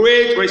a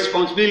great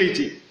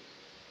responsibility,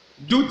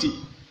 duty,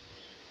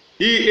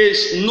 he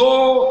is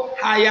no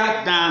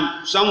higher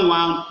than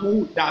someone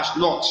who does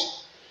not.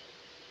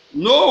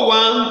 No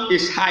one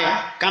is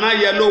higher. Can I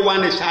hear no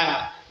one is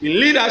higher? In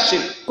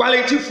leadership,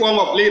 quality form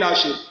of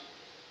leadership,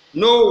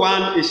 no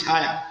one is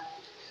higher.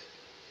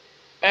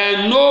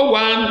 And no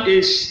one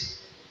is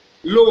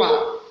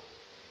lower.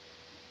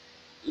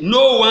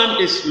 No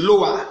one is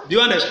lower. Do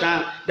you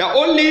understand? The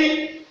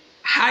only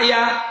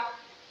higher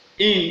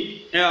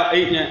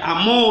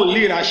among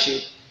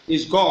leadership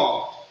is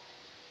God,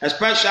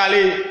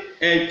 especially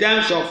in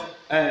terms of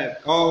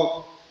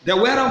the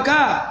word of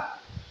God.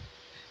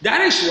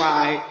 That is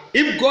why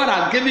if God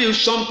has given you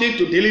something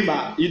to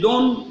deliver, you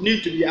don't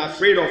need to be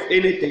afraid of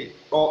anything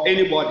or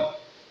anybody.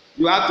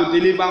 You have to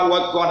deliver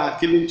what God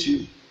has given to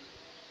you.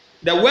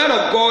 The word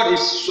of God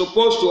is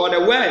supposed to, or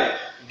the word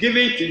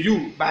given to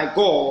you by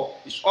God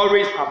is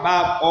always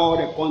above all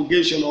the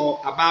congregation or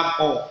above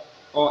all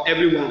or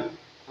everyone.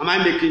 Am I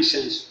making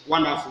sense?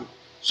 Wonderful.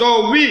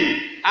 So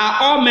we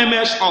are all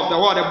members of the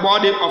world, the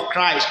body of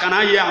Christ. Can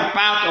I hear I'm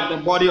part of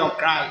the body of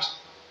Christ?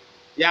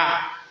 Yeah.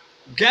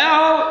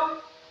 There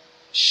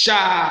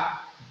shall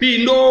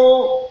be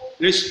no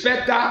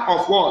respecter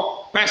of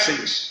what?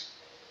 Persons.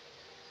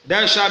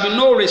 There shall be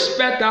no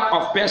respecter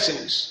of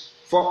persons,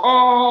 for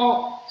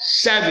all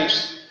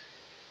service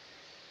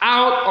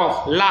out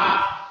of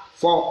love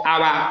for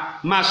our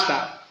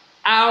master,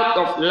 out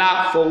of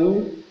love for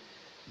who?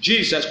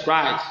 Jesus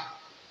Christ.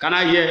 Can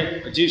I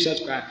hear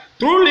Jesus Christ?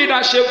 True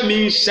leadership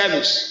means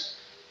service.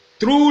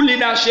 True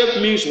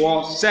leadership means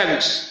what?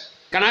 Service.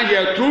 Can I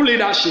hear? True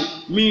leadership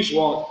means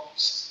what?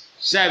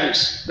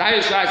 Service. That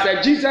is why I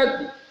said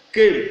Jesus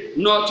came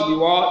not to be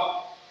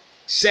what?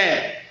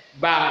 Served,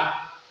 but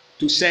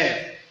to serve.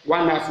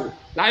 Wonderful.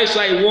 That is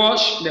why he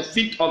washed the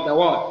feet of the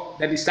what?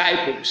 The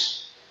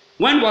disciples.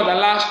 When was the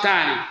last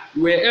time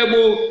you were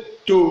able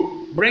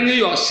to bring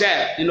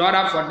yourself in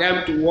order for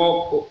them to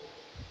walk?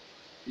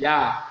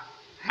 Yeah,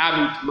 have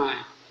it in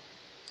mind.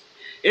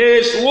 It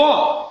is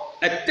what?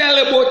 A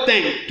terrible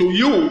thing to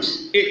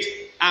use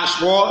it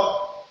as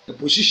what? A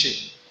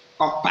position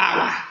of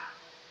power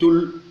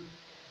to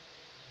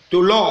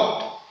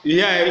Lord.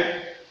 Yeah.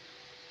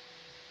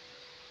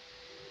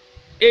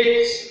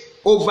 It's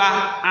over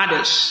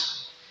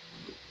others.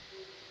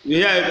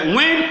 Yeah.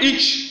 When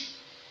each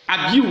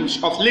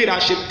abuse of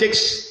leadership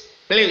takes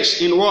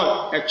place in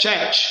what? A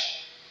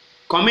church,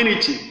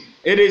 community,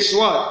 it is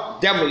what?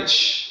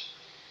 Devilish.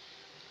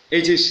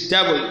 It is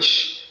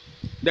devilish.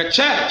 The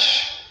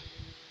church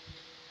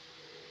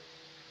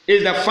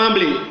is the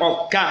family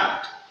of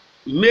God,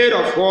 made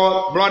of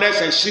what?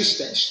 Brothers and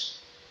sisters.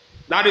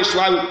 That is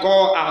why we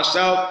call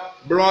ourselves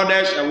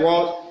brothers and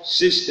what?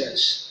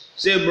 Sisters.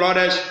 Say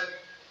brothers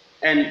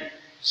and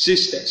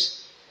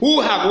sisters.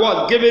 Who have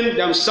what? Given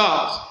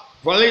themselves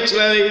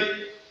voluntarily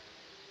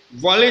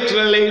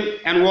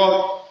and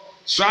what?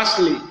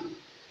 Trustfully.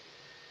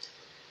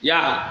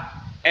 Yeah.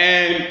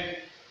 And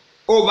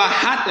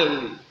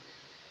overheartedly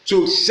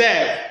to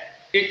serve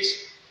its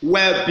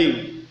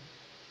well-being.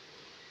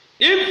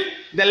 If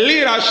the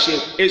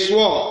leadership is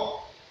what?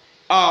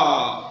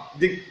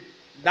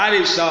 That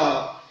is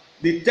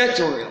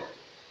dictatorial.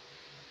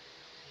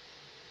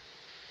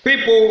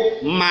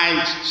 People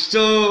might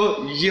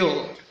still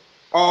yield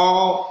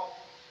or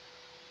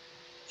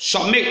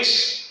submit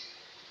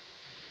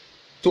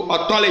to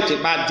authority,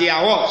 but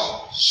their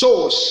what?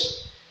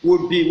 Souls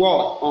would be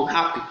what?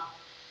 Unhappy.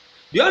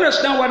 Do you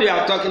understand what they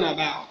are talking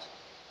about?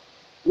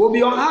 Will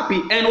be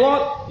unhappy and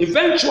what?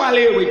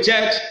 Eventually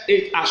reject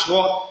it as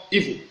what?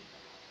 Evil.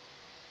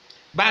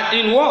 But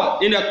in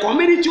what? In a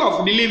community of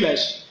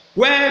believers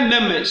where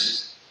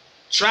members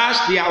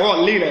trust their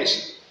own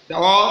leaders, the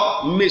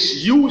whole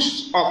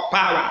misuse of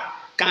power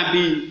can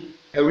be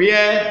a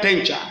real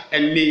danger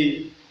and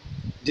may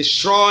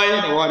destroy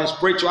the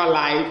spiritual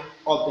life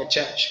of the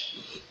church.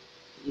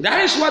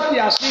 That is what we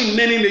are seeing in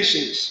many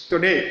nations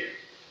today.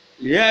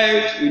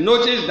 Yet you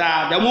notice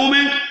that the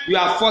moment you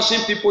are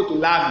forcing people to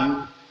love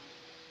you,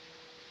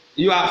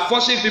 you are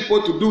forcing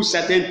people to do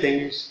certain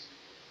things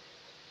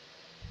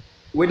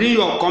within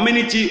your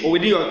community or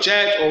within your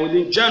church or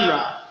within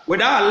general,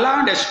 without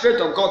allowing the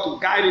Spirit of God to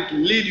guide you, to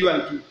lead you,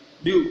 and to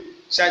do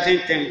certain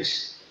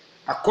things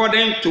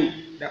according to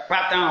the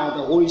pattern of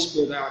the Holy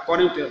Spirit,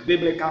 according to the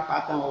biblical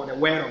pattern of the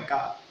Word of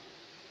God.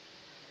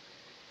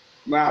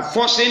 We are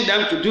forcing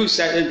them to do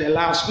certain the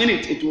last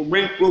minute. It will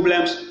bring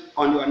problems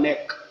on your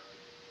neck.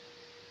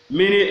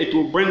 Meaning it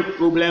will bring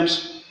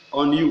problems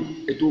on you.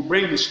 It will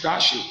bring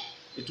distraction.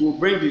 It will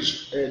bring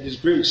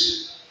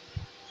disgrace.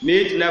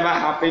 May it never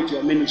happen to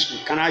your ministry.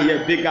 Can I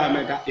hear bigger,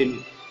 mega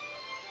amen?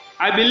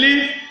 I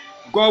believe,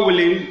 God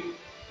willing,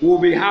 we'll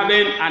be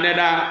having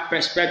another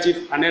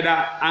perspective,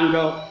 another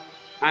angle,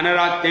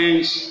 another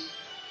things,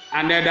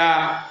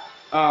 another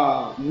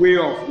way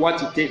of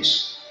what it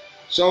is.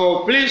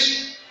 So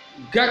please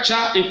get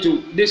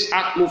into this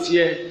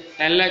atmosphere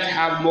and let's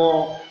have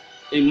more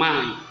in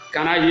mind.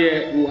 Can I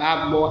hear? We'll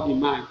have more in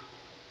mind.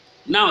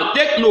 Now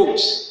take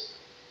notes.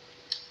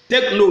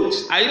 Take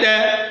notes. Are you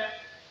there?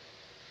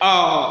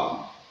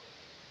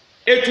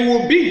 It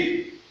will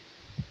be,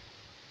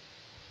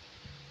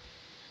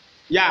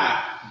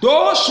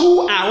 those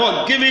who are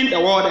what? Giving the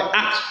word the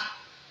act.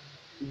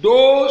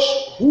 Those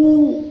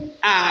who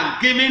are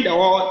giving the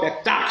word the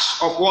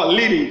task of what?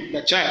 Leading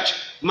the church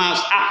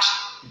must ask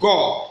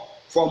God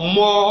for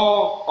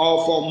more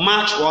or for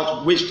much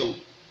what? Wisdom.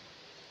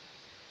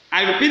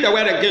 I repeat the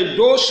word again.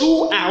 Those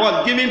who are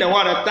what? Giving the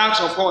word the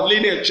task of what?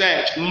 Leading the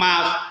church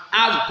must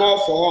ask God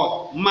for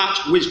what?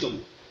 Much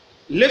wisdom.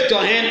 Lift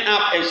your hand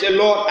up and say,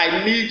 Lord,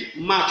 I need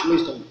much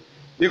wisdom.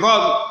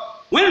 Because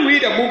when we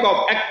read the book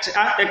of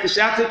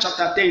Ecclesiastes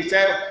chapter 10, it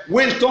says,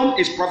 wisdom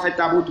is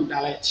profitable to the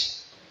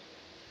elect.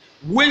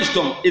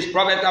 Wisdom is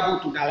profitable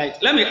to the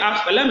elect. Let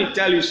me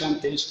tell you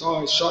something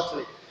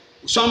shortly.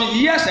 Some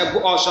years ago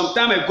or some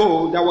time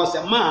ago, there was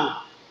a man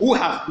who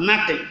has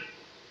nothing.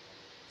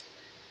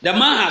 The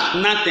man has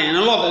nothing. And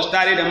all of a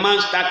sudden, the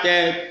man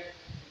started,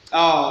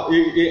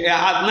 he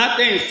had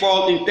nothing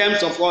in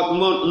terms of what?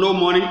 No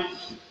money.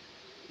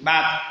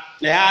 But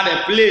they had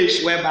a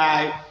place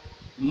whereby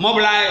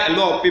mobilize a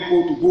lot of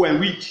people to go and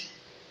read.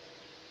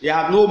 They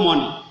have no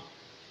money.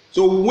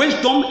 So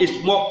wisdom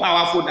is more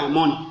powerful than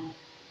money.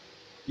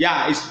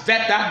 Yeah, it's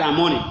better than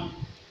money.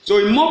 So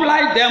he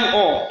mobilized them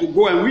all to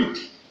go and read.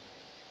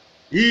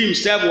 He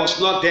himself was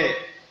not there.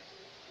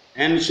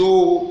 And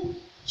so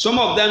some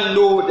of them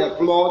know the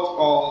plot,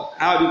 or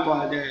how do you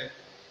call it,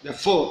 the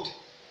foot.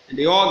 And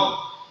they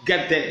all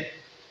get there.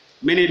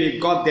 Many they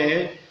got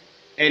there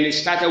and they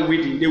started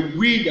reading. They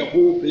read the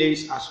whole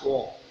place as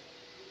well.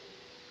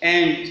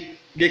 And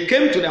they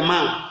came to the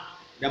man.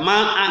 The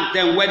man asked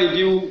them, "What did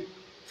you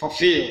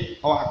fulfill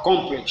or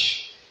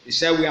accomplish?" He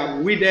said, "We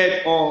have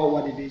read all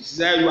what it is." He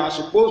said, "You are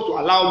supposed to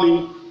allow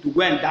me to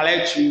go and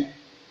direct you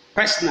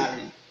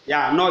personally.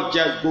 Yeah, not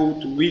just go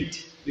to read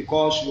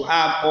because you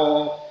have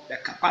all the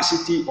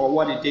capacity or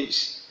what it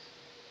is."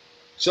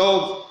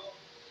 So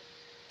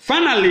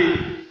finally,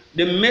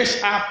 they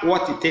messed up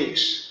what it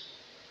is.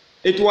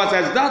 It was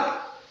at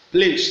that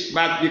place,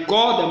 but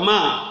because the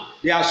man,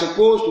 they are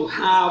supposed to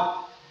have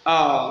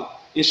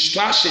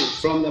instruction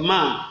from the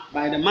man,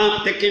 by the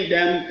man taking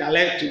them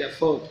direct to the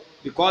fold,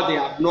 because they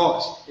have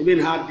not even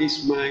had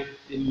this mind.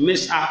 They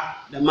messed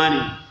up the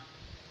money.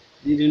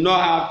 They did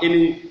not have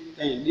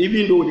anything,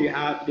 even though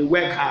they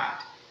work hard,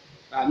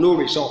 but no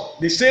result.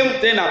 The same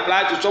thing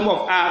applies to some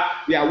of us.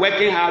 We are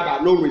working hard,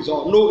 but no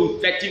result, no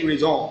effective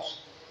results.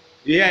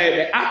 Yeah,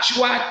 the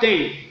actual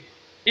thing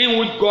in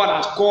which God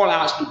has called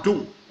us to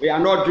do, we are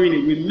not doing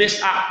it. We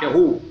mess up the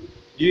whole.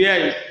 You hear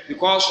it?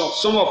 Because of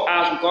some of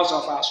us, because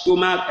of our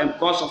stomach and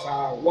because of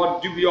our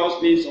what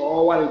dubiousness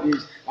or what it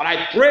is. But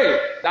I pray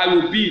that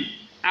will be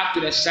up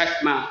to the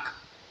set mark.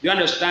 You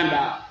understand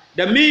that?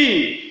 The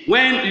mean,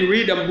 when you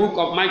read the book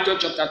of Matthew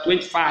chapter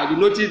 25, you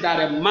notice that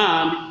a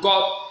man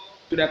got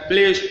to the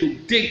place to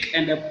dig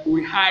and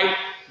we hide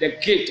the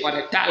gift or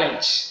the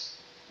talents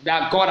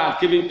that God has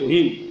given to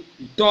him.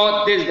 He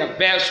thought this is the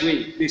best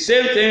way. The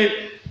same thing,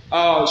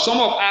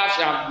 some of us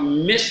have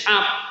messed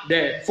up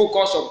the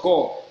focus of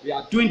God. We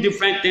are doing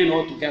different things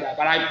altogether.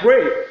 But I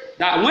pray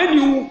that when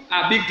you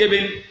are being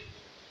given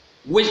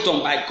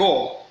wisdom by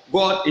God,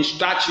 God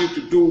instructs you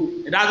to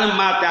do. It doesn't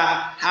matter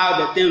how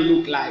the thing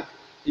look like.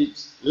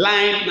 It's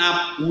lined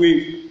up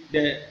with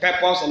the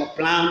purpose and the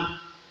plan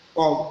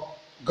of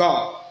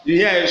God. You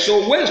hear?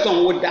 So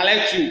wisdom will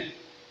direct you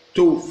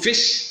to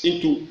fish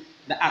into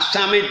the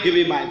assignment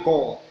given by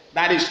God.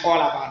 That is all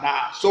about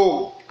that.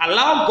 So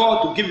allow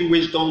God to give you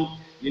wisdom.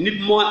 You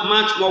need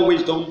much more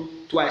wisdom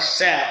to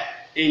excel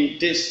in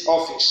this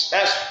office.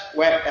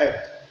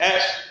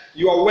 As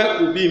your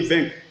work will be in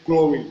vain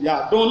glory.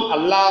 Yeah, don't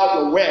allow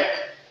your work,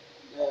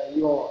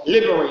 your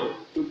laboring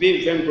to be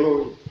in vain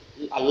glory.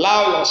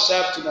 Allow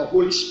yourself to the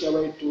Holy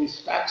Spirit to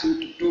instruct you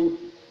to do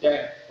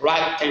the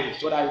right thing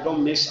so that you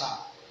don't mess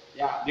up.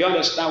 Yeah, do you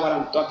understand what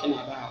I'm talking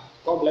about?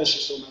 God bless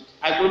you so much.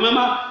 I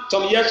remember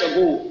some years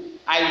ago,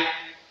 I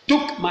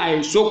took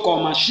my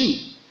so-called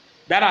machine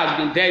that has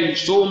been there in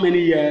so many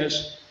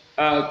years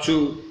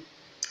to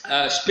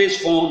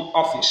space phone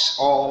office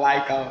or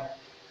like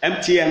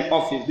MTN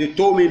office. They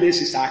told me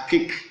this is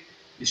archaic.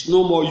 It's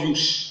no more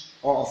use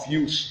or of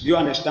use. Do you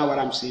understand what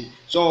I'm saying?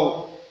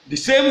 So the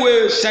same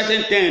way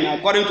certain thing,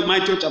 according to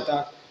Matthew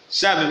chapter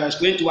 7 verse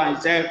 21,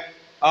 it said,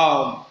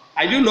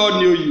 I do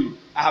not know you.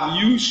 I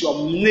have used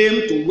your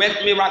name to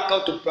work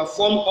miracles, to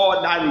perform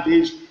all that it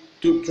is,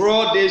 to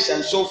draw this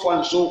and so forth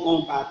and so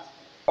on, but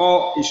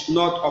all is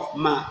not of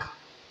mark.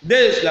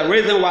 This is the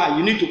reason why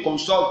you need to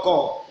consult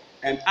God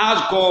and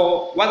ask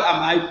God, what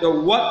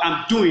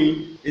I'm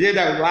doing, is it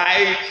the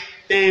right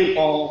thing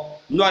or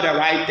not the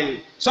right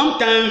thing?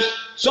 Sometimes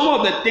some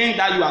of the things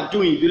that you are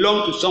doing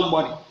belong to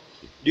somebody.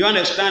 Do you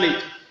understand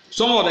it?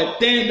 Some of the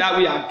things that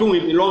we are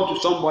doing belong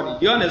to somebody.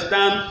 Do you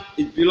understand?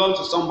 It belongs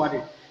to somebody.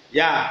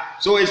 Yeah.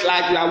 So it's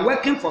like you are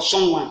working for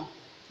someone.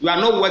 You are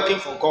not working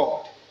for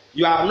God.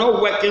 You are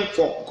not working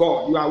for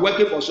God. You are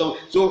working for someone.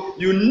 So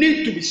you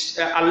need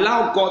to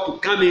allow God to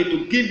come in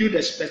to give you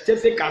the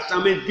specific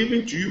assignment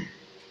given to you.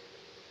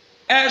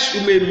 Else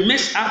you may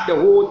mess up the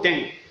whole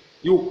thing.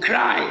 You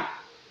cry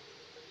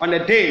on the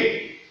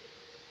day.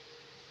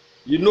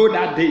 You know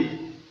that day.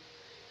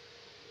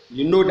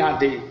 You know that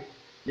day.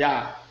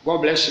 Yeah. God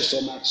bless you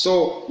so much.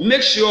 So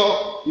make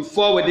sure you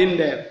fall within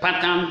the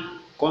pattern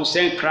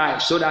concerning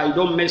Christ so that you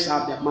don't mess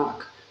up the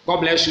mark.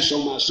 God bless you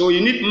so much. So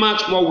you need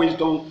much more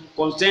wisdom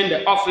concerning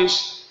the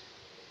office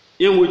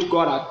in which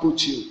God has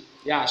put you.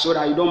 Yeah, so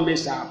that you don't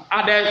mess up.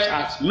 Others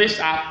have messed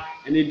up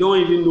and they don't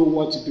even know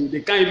what to do. They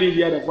can't even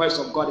hear the voice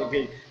of God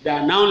again. They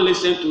are now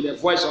listening to the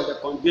voice of the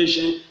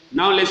congregation,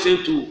 now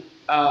listen to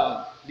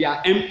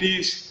their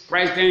MPs,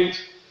 presidents,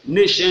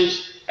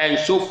 nations, and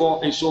so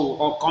forth and so on,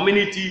 or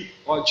community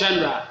or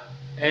general,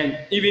 and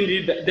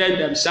even them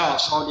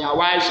themselves, or their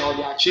wives, or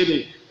their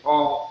children,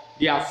 or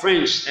their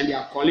friends and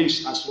their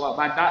colleagues as well.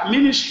 But that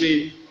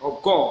ministry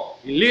of God,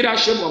 the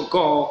leadership of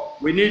God,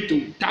 we need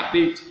to tap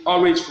it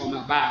always from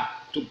above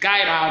to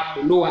guide us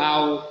to know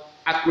how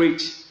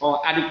accurate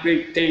or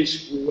adequate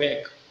things will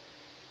work.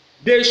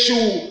 They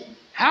should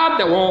have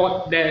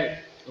the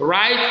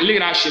right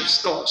leadership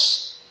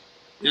skills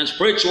and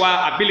spiritual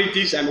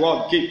abilities and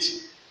what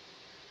gifts.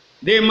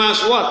 They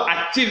must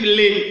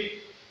actively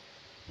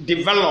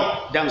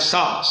develop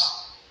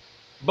themselves,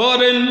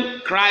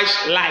 burden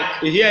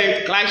Christ-like. You hear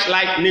it,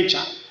 Christ-like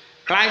nature.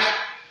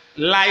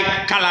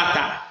 Christ-like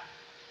character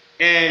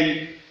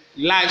and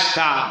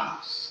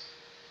lifestyles.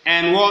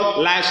 And what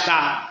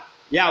lifestyle?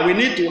 Yeah, we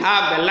need to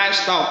have the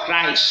lifestyle of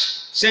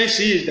Christ, since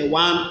He is the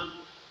one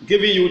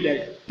giving you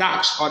the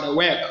task or the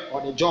work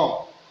or the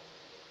job.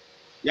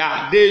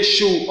 Yeah, they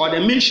should, or the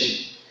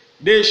mission,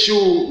 they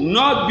should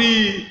not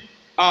be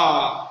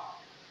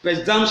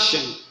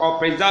presumption or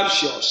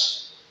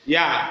presumptuous.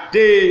 Yeah,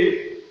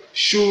 they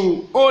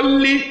should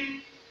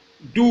only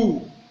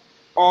do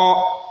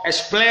or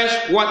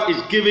express what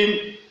is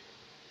given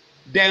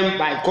them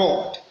by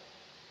God.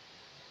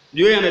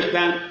 Do you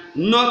understand?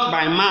 Not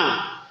by man,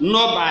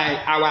 not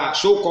by our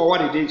so-called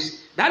what it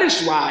is. That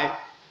is why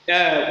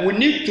we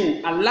need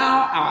to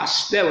allow our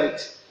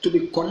spirit to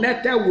be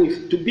connected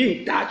with, to be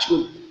in touch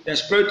with the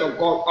Spirit of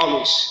God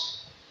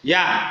always.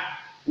 Yeah,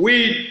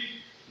 we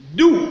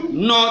do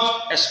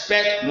not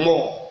expect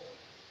more.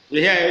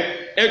 Yeah,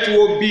 it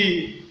will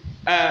be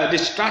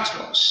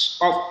distractions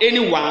of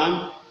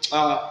anyone.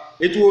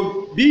 It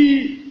will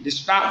be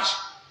distractions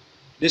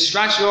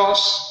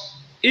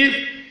if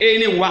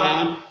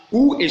anyone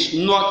who is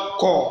not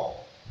called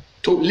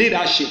to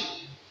leadership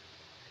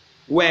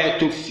were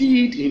to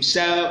feed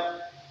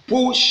himself,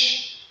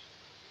 push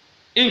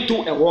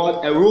into a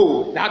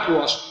role that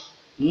was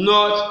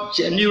not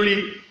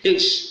genuinely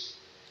his.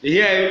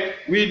 Here,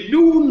 we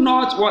do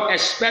not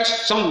expect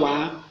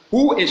someone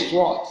who is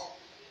what?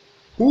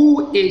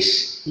 Who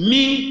is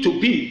meant to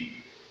be,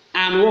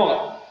 and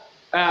what?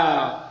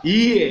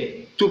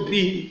 Here to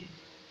be,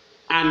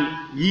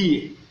 and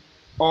ye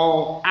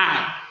or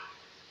I.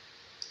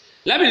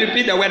 Let me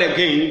repeat the word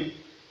again.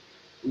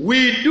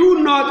 We do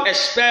not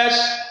expect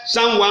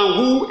someone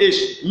who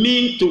is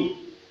meant to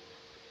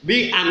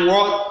be and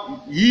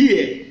what?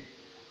 Ye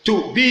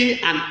to be an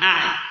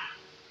I.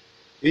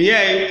 You hear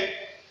it?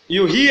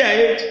 You hear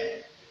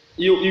it?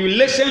 You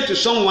listen to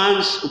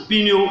someone's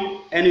opinion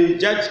and you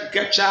just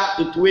capture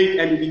into it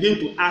and you begin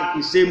to act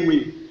the same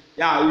way.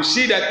 Yeah, you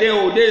see that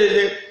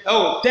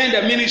turn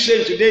the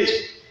ministry into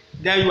this,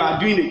 then you are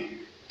doing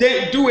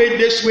it. Do it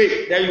this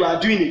way, then you are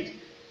doing it.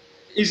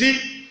 You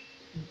see,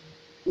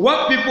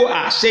 what people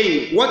are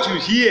saying, what you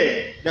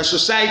hear the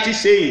society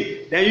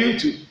saying, then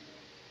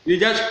you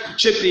just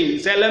chip in,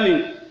 say, let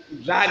me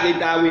drag it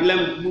that way, let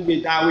me move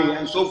it that way,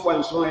 and so forth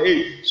and so on.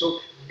 Hey, so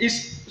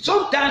it's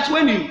sometimes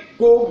when you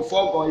go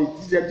before God,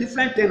 it's a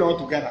different thing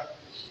altogether.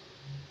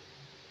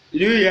 Do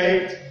you hear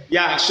it?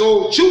 Yeah,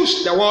 so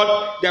choose the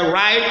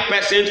right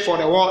person for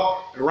the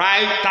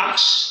right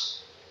task.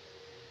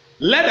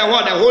 Let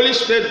the Holy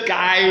Spirit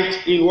guide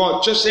in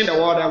choosing the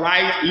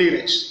right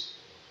leaders.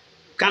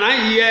 Can I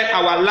hear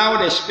allow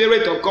the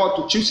Spirit of God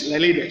to choose the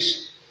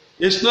leaders?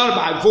 It's not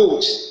by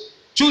votes.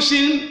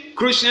 Choosing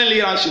Christian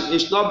leadership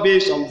is not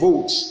based on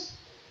votes.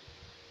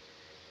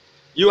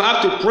 You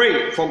have to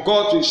pray for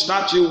God to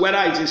start you,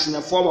 whether it is in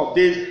the form of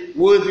this,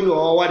 wording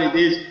or what it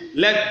is.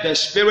 Let the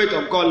Spirit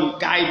of God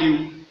guide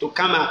you to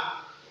come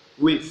up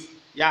with.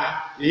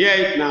 Yeah, you hear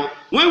it now.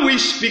 When we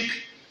speak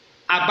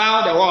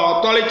about the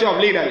authority of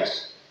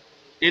leaders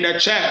in the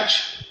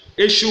church,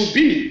 it should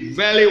be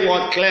very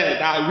clear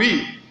that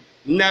we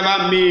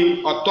never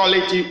mean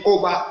authority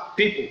over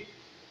people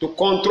to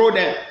control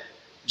them.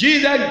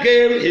 Jesus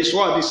gave his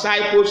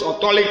disciples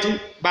authority,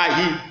 but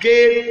he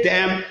gave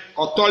them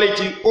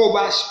authority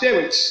over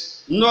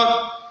spirits,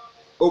 not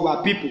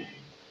over people.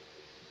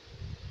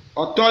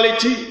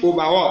 Authority over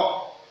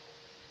what?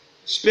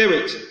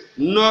 Spirit,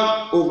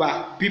 not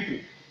over people.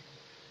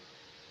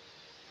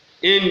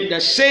 In the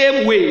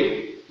same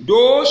way,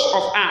 those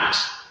of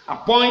us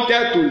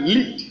appointed to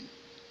lead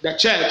the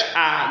church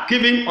are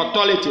given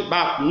authority,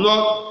 but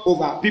not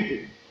over people.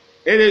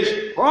 It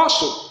is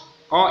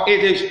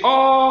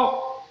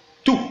all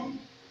too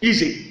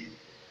easy.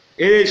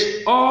 It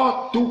is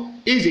all too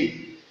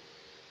easy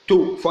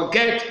to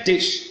forget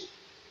this.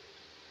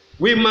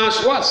 We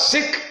must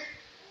seek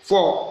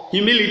for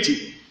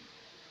humility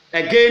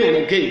again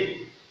and again.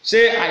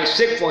 Say, I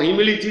seek for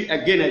humility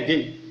again and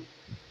again.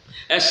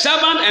 A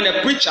servant and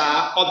a preacher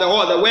of the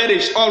word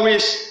is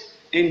always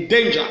in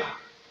danger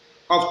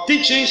of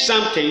teaching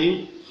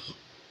something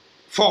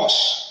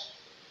false.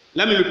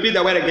 Let me repeat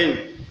the word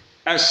again.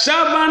 A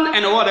servant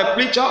and a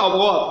preacher of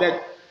the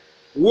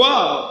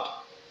word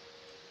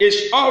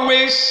is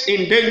always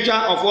in danger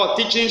of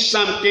teaching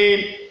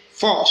something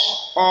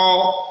false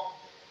or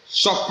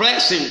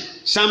suppressing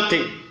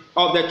something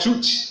of the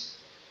truth.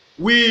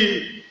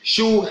 We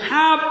should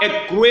have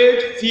a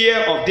great fear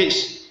of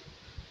this.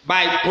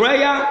 By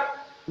prayer,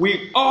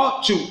 we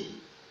ought to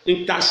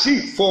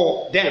intercede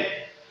for them.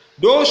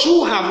 Those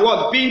who have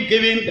been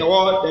given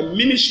the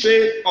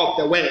ministry of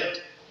the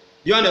word.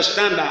 You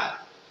understand that?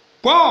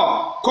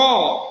 Paul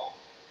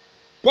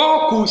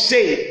could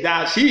say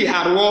that he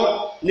had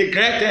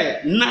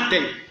neglected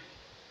nothing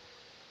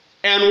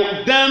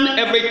and done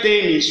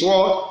everything in his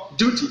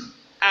duty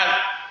as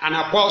an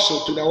apostle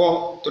to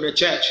the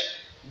church.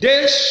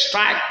 This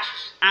strikes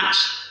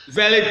us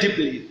very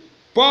deeply.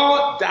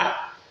 Paul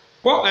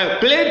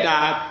played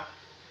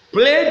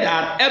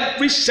that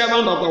every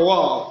servant of the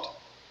world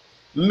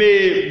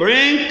may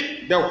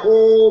bring the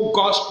whole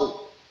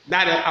gospel,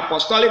 that the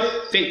apostolic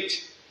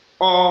faith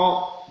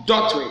or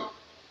doctrine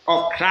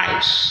of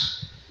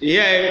Christ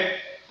here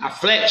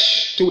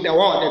afresh to the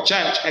world, the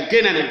church,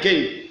 again and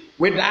again,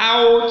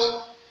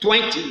 without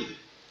 20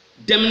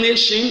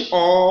 diminution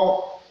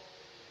or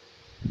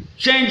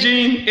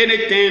changing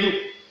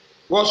anything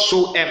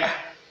whatsoever.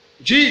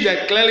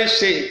 Jesus clearly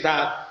said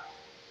that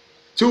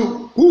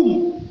to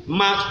whom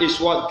much is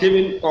what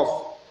given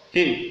of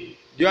him.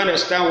 Do you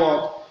understand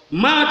what?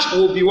 Much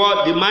will be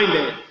what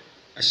demanded.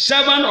 A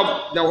servant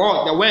of the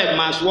word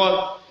must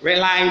what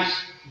realize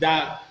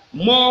that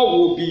more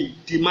will be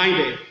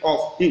demanded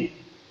of him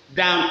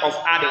than of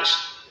others.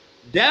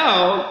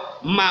 There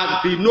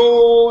must be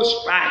no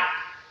strike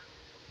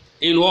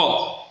in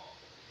what?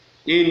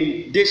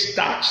 In this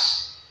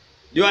task.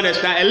 Do you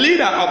understand? A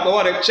leader of the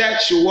word, the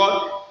church should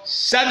what?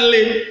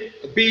 Certainly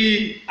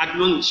be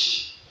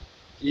admonished.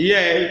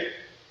 Yeah,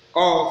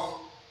 of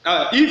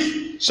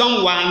if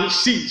someone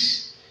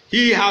sees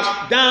he has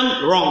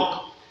done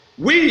wrong,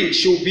 we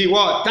should be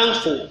what?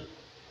 Thankful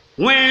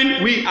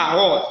when we are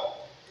what?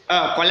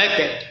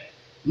 Collected.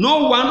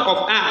 No one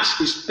of us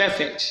is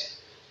perfect.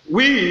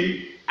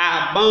 We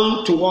are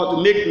bound to what?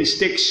 To make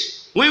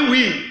mistakes. When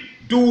we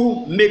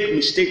do make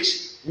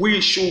mistakes, we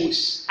should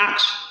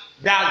ask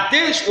that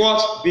this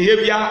what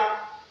behavior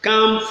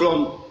come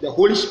from the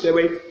Holy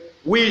Spirit.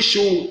 We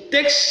should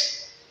take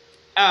steps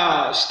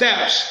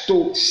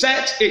to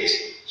set it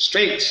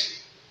straight.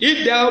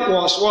 If there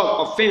was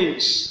what?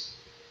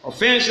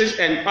 Offenses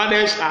and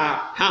others are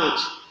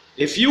hands.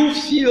 If you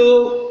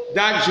feel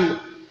that you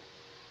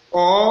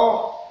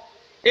or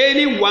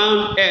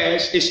anyone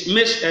else is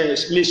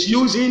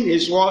misusing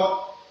his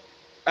what?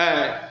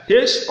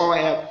 His or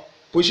her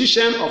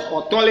position of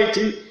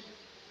authority,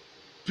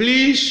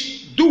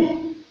 please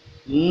do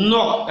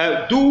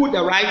not do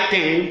the right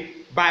thing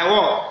by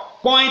what?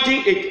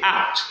 Pointing it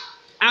out.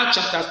 Acts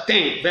chapter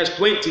 10 verse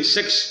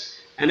 26,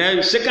 and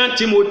then 2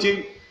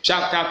 Timothy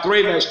chapter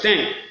 3 verse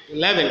 10,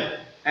 11,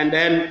 and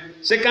then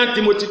 2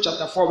 Timothy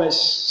chapter 4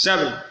 verse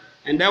 7,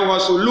 and then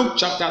also Luke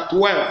chapter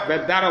 12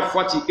 verse that of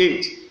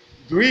 48.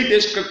 Read the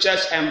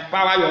scriptures,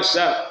 empower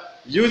yourself,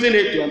 using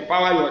it to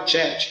empower your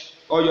church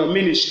or your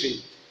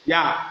ministry.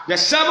 Yeah, the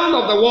servant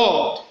of the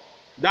world,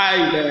 that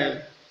is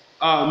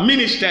the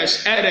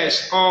ministers,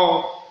 elders,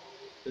 or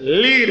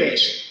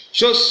leaders,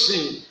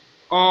 chosen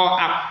or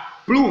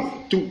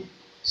approved to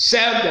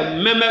serve the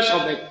members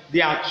of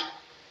their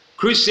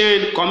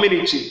Christian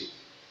community,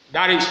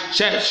 that is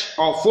church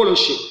or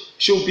fellowship,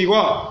 should be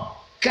what?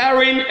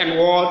 Caring and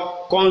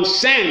what?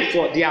 Concern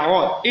for their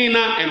what? Inner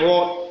and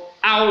what?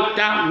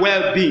 Outer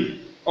well-being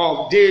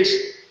of those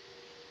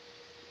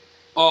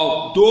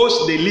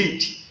they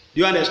lead.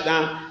 Do you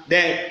understand?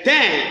 The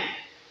 10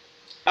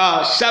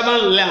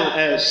 servant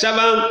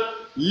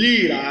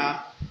leader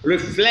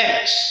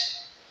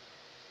reflects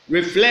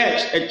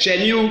a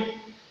genuine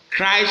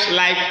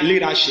Christ-like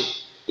leadership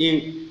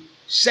in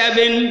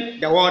serving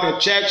the world, the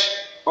church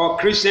or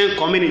Christian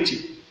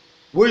community.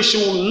 We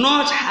should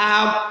not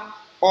have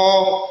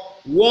or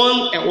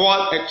want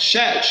a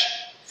church,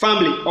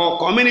 family or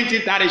community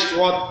that is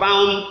what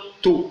bound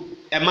to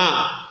a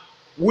man.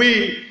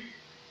 We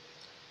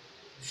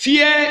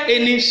fear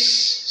any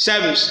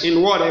service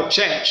in what a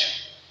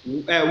church,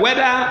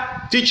 whether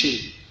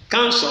teaching,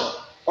 counsel,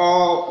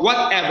 or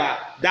whatever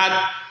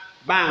that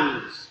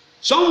binds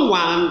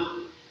someone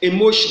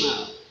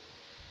emotional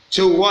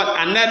to what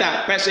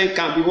another person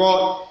can be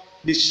what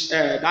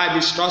that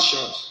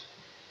destructions.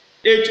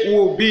 It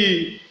will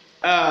be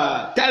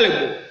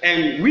terrible,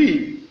 and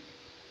we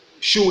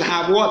should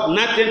have what?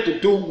 Nothing to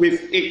do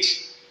with it.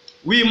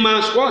 We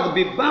must what?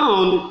 Be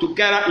bound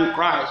together in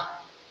Christ.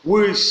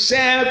 We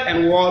serve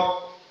and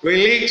what?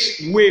 Relate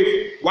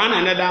with one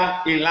another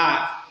in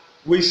love.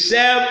 We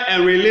serve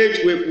and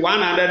relate with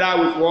one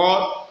another with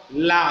what?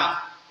 Love.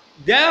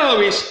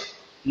 There is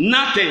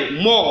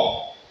nothing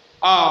more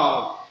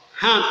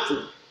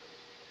harmful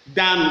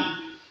than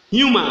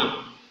human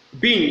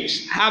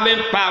beings having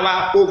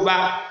power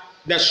over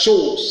the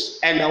souls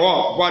and the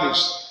what?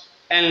 Bodies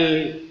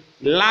and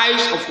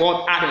lives of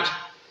what? Others,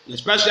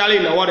 especially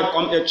in the what?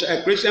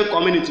 A Christian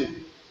community.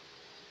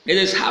 It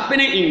is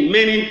happening in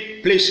many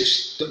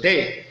places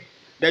today.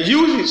 The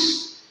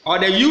use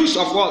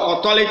of what?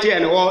 Authority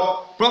and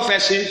what?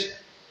 Prophecies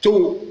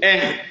to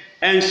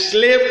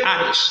enslave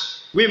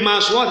others. We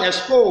must what?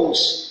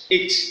 Expose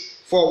it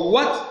for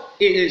what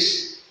it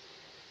is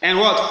and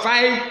what?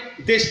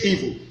 Fight this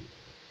evil.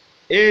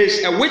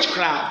 Is a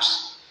witchcraft.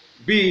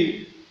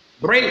 Be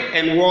brave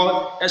and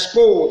what?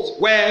 Exposed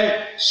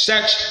where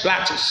such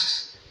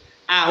practices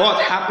are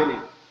what?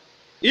 Happening.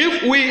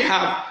 If we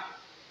have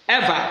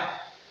ever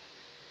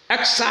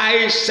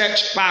exercised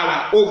such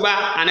power over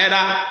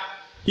another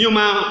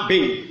human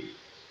being,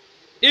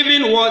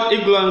 even what?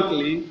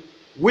 Ignorantly,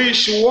 we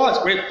should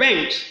what?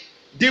 Repent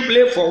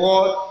deeply for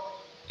what?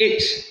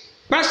 It.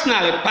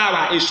 Personally,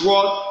 power is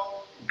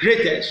what?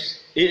 Greatest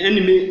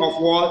enemy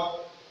of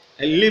what?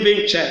 A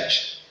living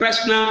church.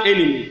 Personal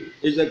enemy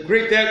is the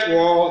greatest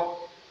what?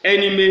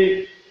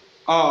 Enemy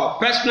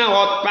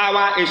personal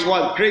power is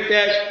what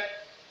greatest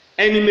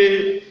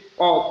enemy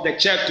of the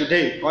church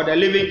today, or the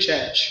living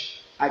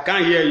church. I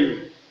can't hear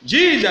you.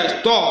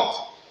 Jesus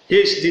taught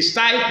his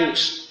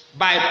disciples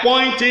by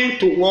pointing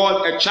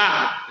toward a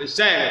child. He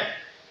said,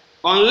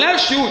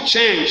 unless you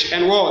change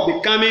and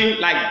becoming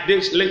like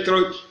this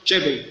little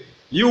children,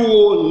 you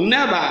will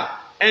never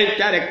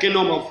enter the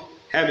kingdom of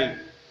heaven.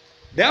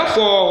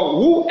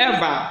 Therefore,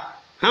 whoever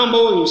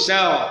humble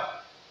himself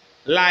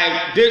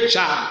like this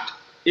child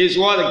is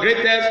the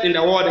greatest in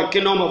the world, the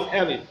kingdom of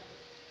heaven.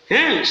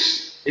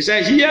 Hence, he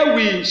said, here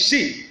we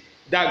see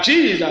that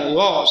Jesus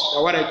lost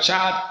a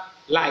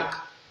child-like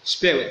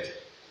spirit.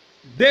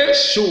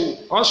 This should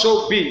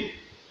also be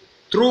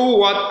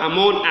true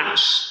among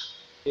us.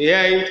 In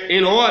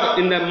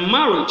the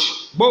marriage,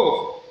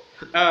 both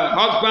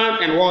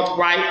husband and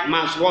wife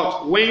must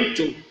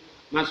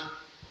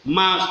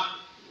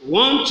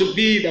want to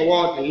be the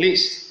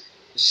least,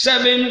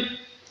 serving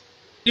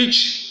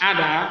each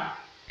other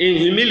in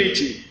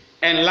humility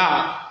and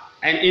love,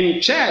 and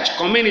in church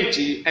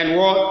community and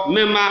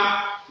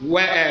member,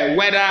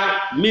 whether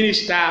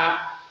minister,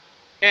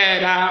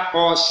 elder,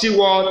 or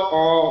steward,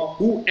 or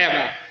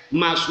whoever,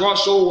 must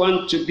also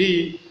want to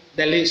be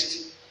the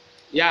least.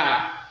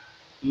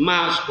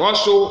 Must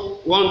also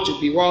want to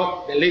be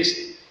the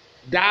least.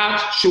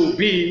 That should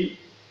be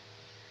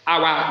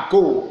our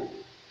goal.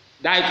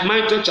 That is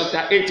Matthew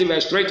chapter 18,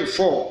 verse 3 to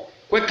 4.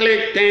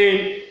 Quickly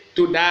turn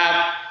to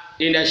that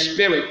in the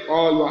spirit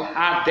or your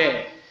heart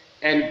there,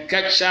 and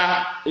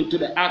capture into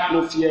the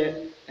atmosphere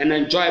and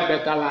enjoy a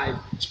better life.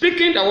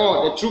 Speaking the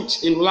word, the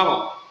truth in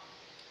love,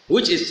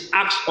 which is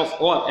acts of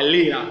a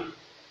leader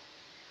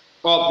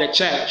of the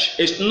church,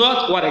 is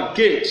not a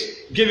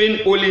gift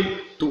given only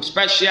to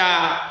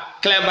special,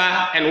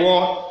 clever, and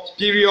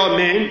superior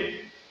men.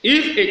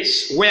 If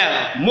it's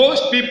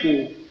most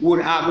people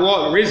would have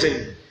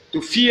reason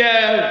to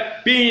fear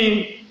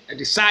being a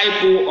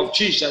disciple of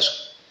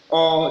Jesus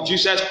or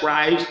Jesus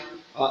Christ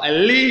or a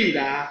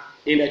leader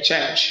in the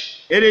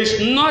church. It is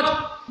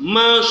not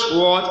man's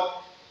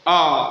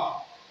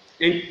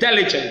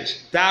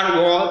intelligence that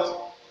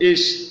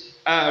is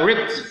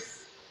ripped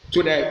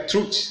to the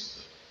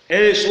truth.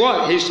 It is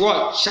his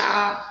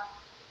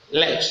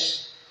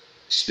childless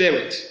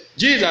spirit.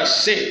 Jesus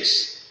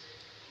says,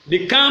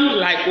 become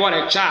like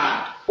a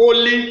child,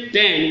 only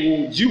then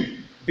will you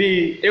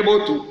be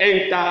able to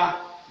enter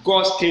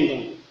God's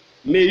kingdom.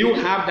 May you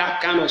have that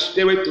kind of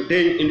spirit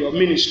today in your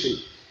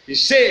ministry. He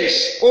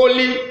says,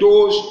 only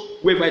those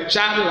with a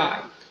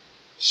childlike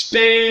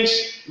spirit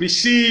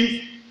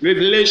receive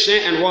revelation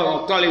and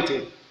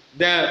authority.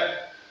 The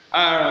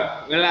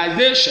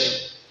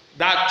realization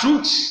that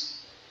truth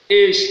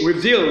is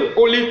revealed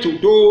only to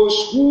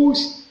those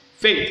whose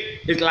faith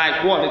is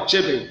like the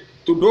children.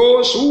 To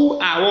those who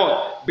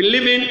are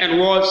believing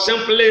and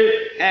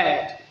simply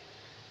heard.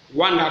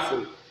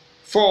 Wonderful.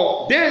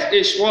 For this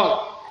is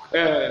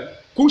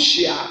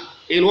crucial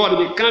in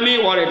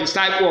becoming a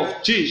disciple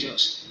of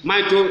Jesus.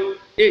 Matthew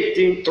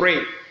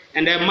 18:3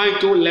 and then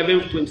Matthew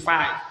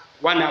 11:25.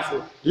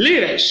 Wonderful.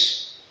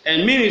 Leaders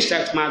and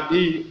ministers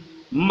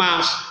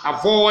must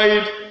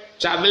avoid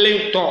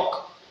traveling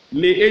talk.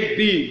 May it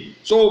be.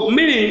 So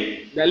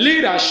meaning the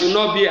leader should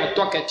not be a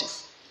talkative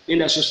in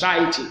the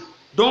society.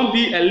 Don't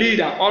be a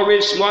leader.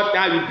 Always what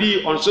time you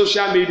be on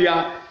social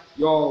media,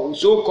 your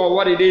so-called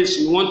what it is,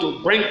 you want to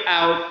bring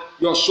out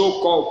your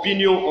so-called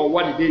opinion or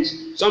what it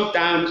is.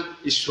 Sometimes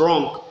it's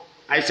wrong.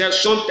 I said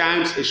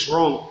sometimes it's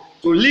wrong.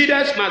 So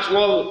leaders must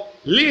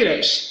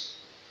leaders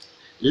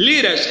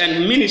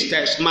and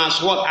ministers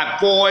must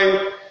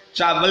avoid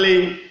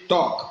traveling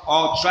talk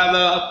or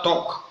travel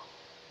talk.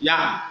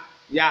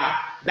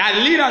 That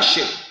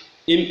leadership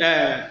in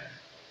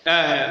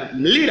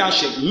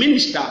leadership,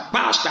 minister,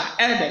 pastor,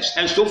 elders,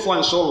 and so forth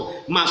and so on,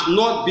 must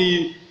not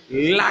be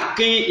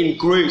lacking in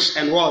grace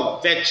and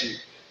virtue.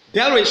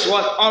 There is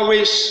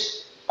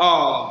always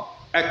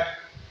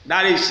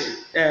that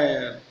is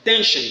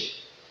tension.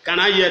 Can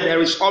I hear?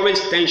 There is always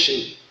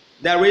tension.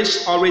 There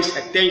is always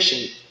a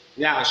tension.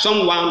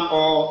 Someone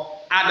or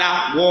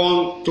other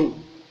want to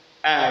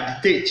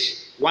dictate.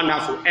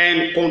 Wonderful.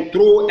 And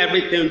control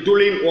everything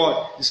during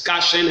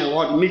discussion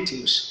and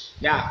meetings.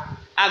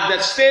 At the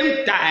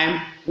same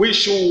time, we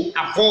should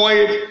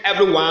avoid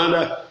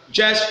everyone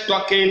just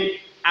talking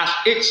as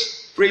it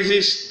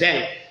pleases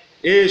them.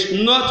 It is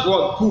not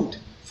good.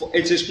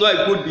 It is not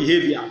a good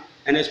behavior.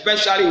 And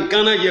especially in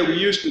Ghana here, we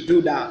used to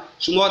do that.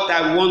 Small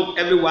time, we want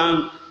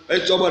everyone,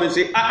 somebody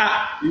say,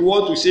 you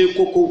want to say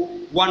koko,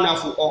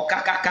 wonderful, or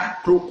kakaka,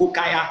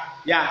 krokokaya.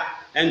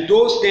 And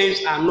those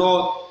things are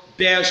not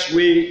best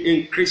way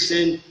in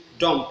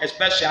Christendom,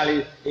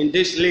 especially in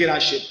this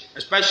leadership.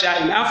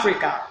 Especially in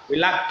Africa, we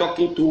like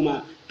talking to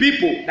women.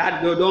 People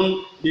that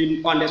don't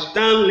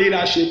understand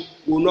leadership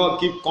will not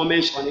give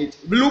comments on it.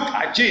 Look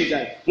at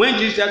Jesus. When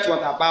Jesus was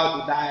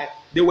about to die,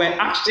 they were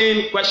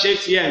asking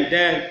questions here and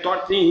there,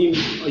 taunting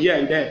him here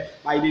and there.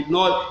 But he did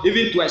not,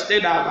 even to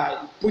extend that by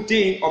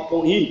putting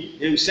upon him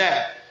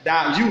himself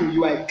that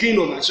you are a king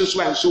of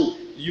so and so.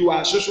 you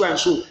are so and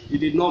so. He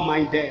did not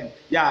mind them.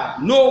 Yeah,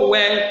 know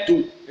where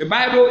to. The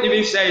Bible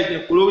even says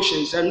in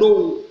Colossians,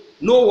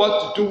 know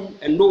what to do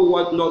and know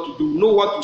what not to do. Know what to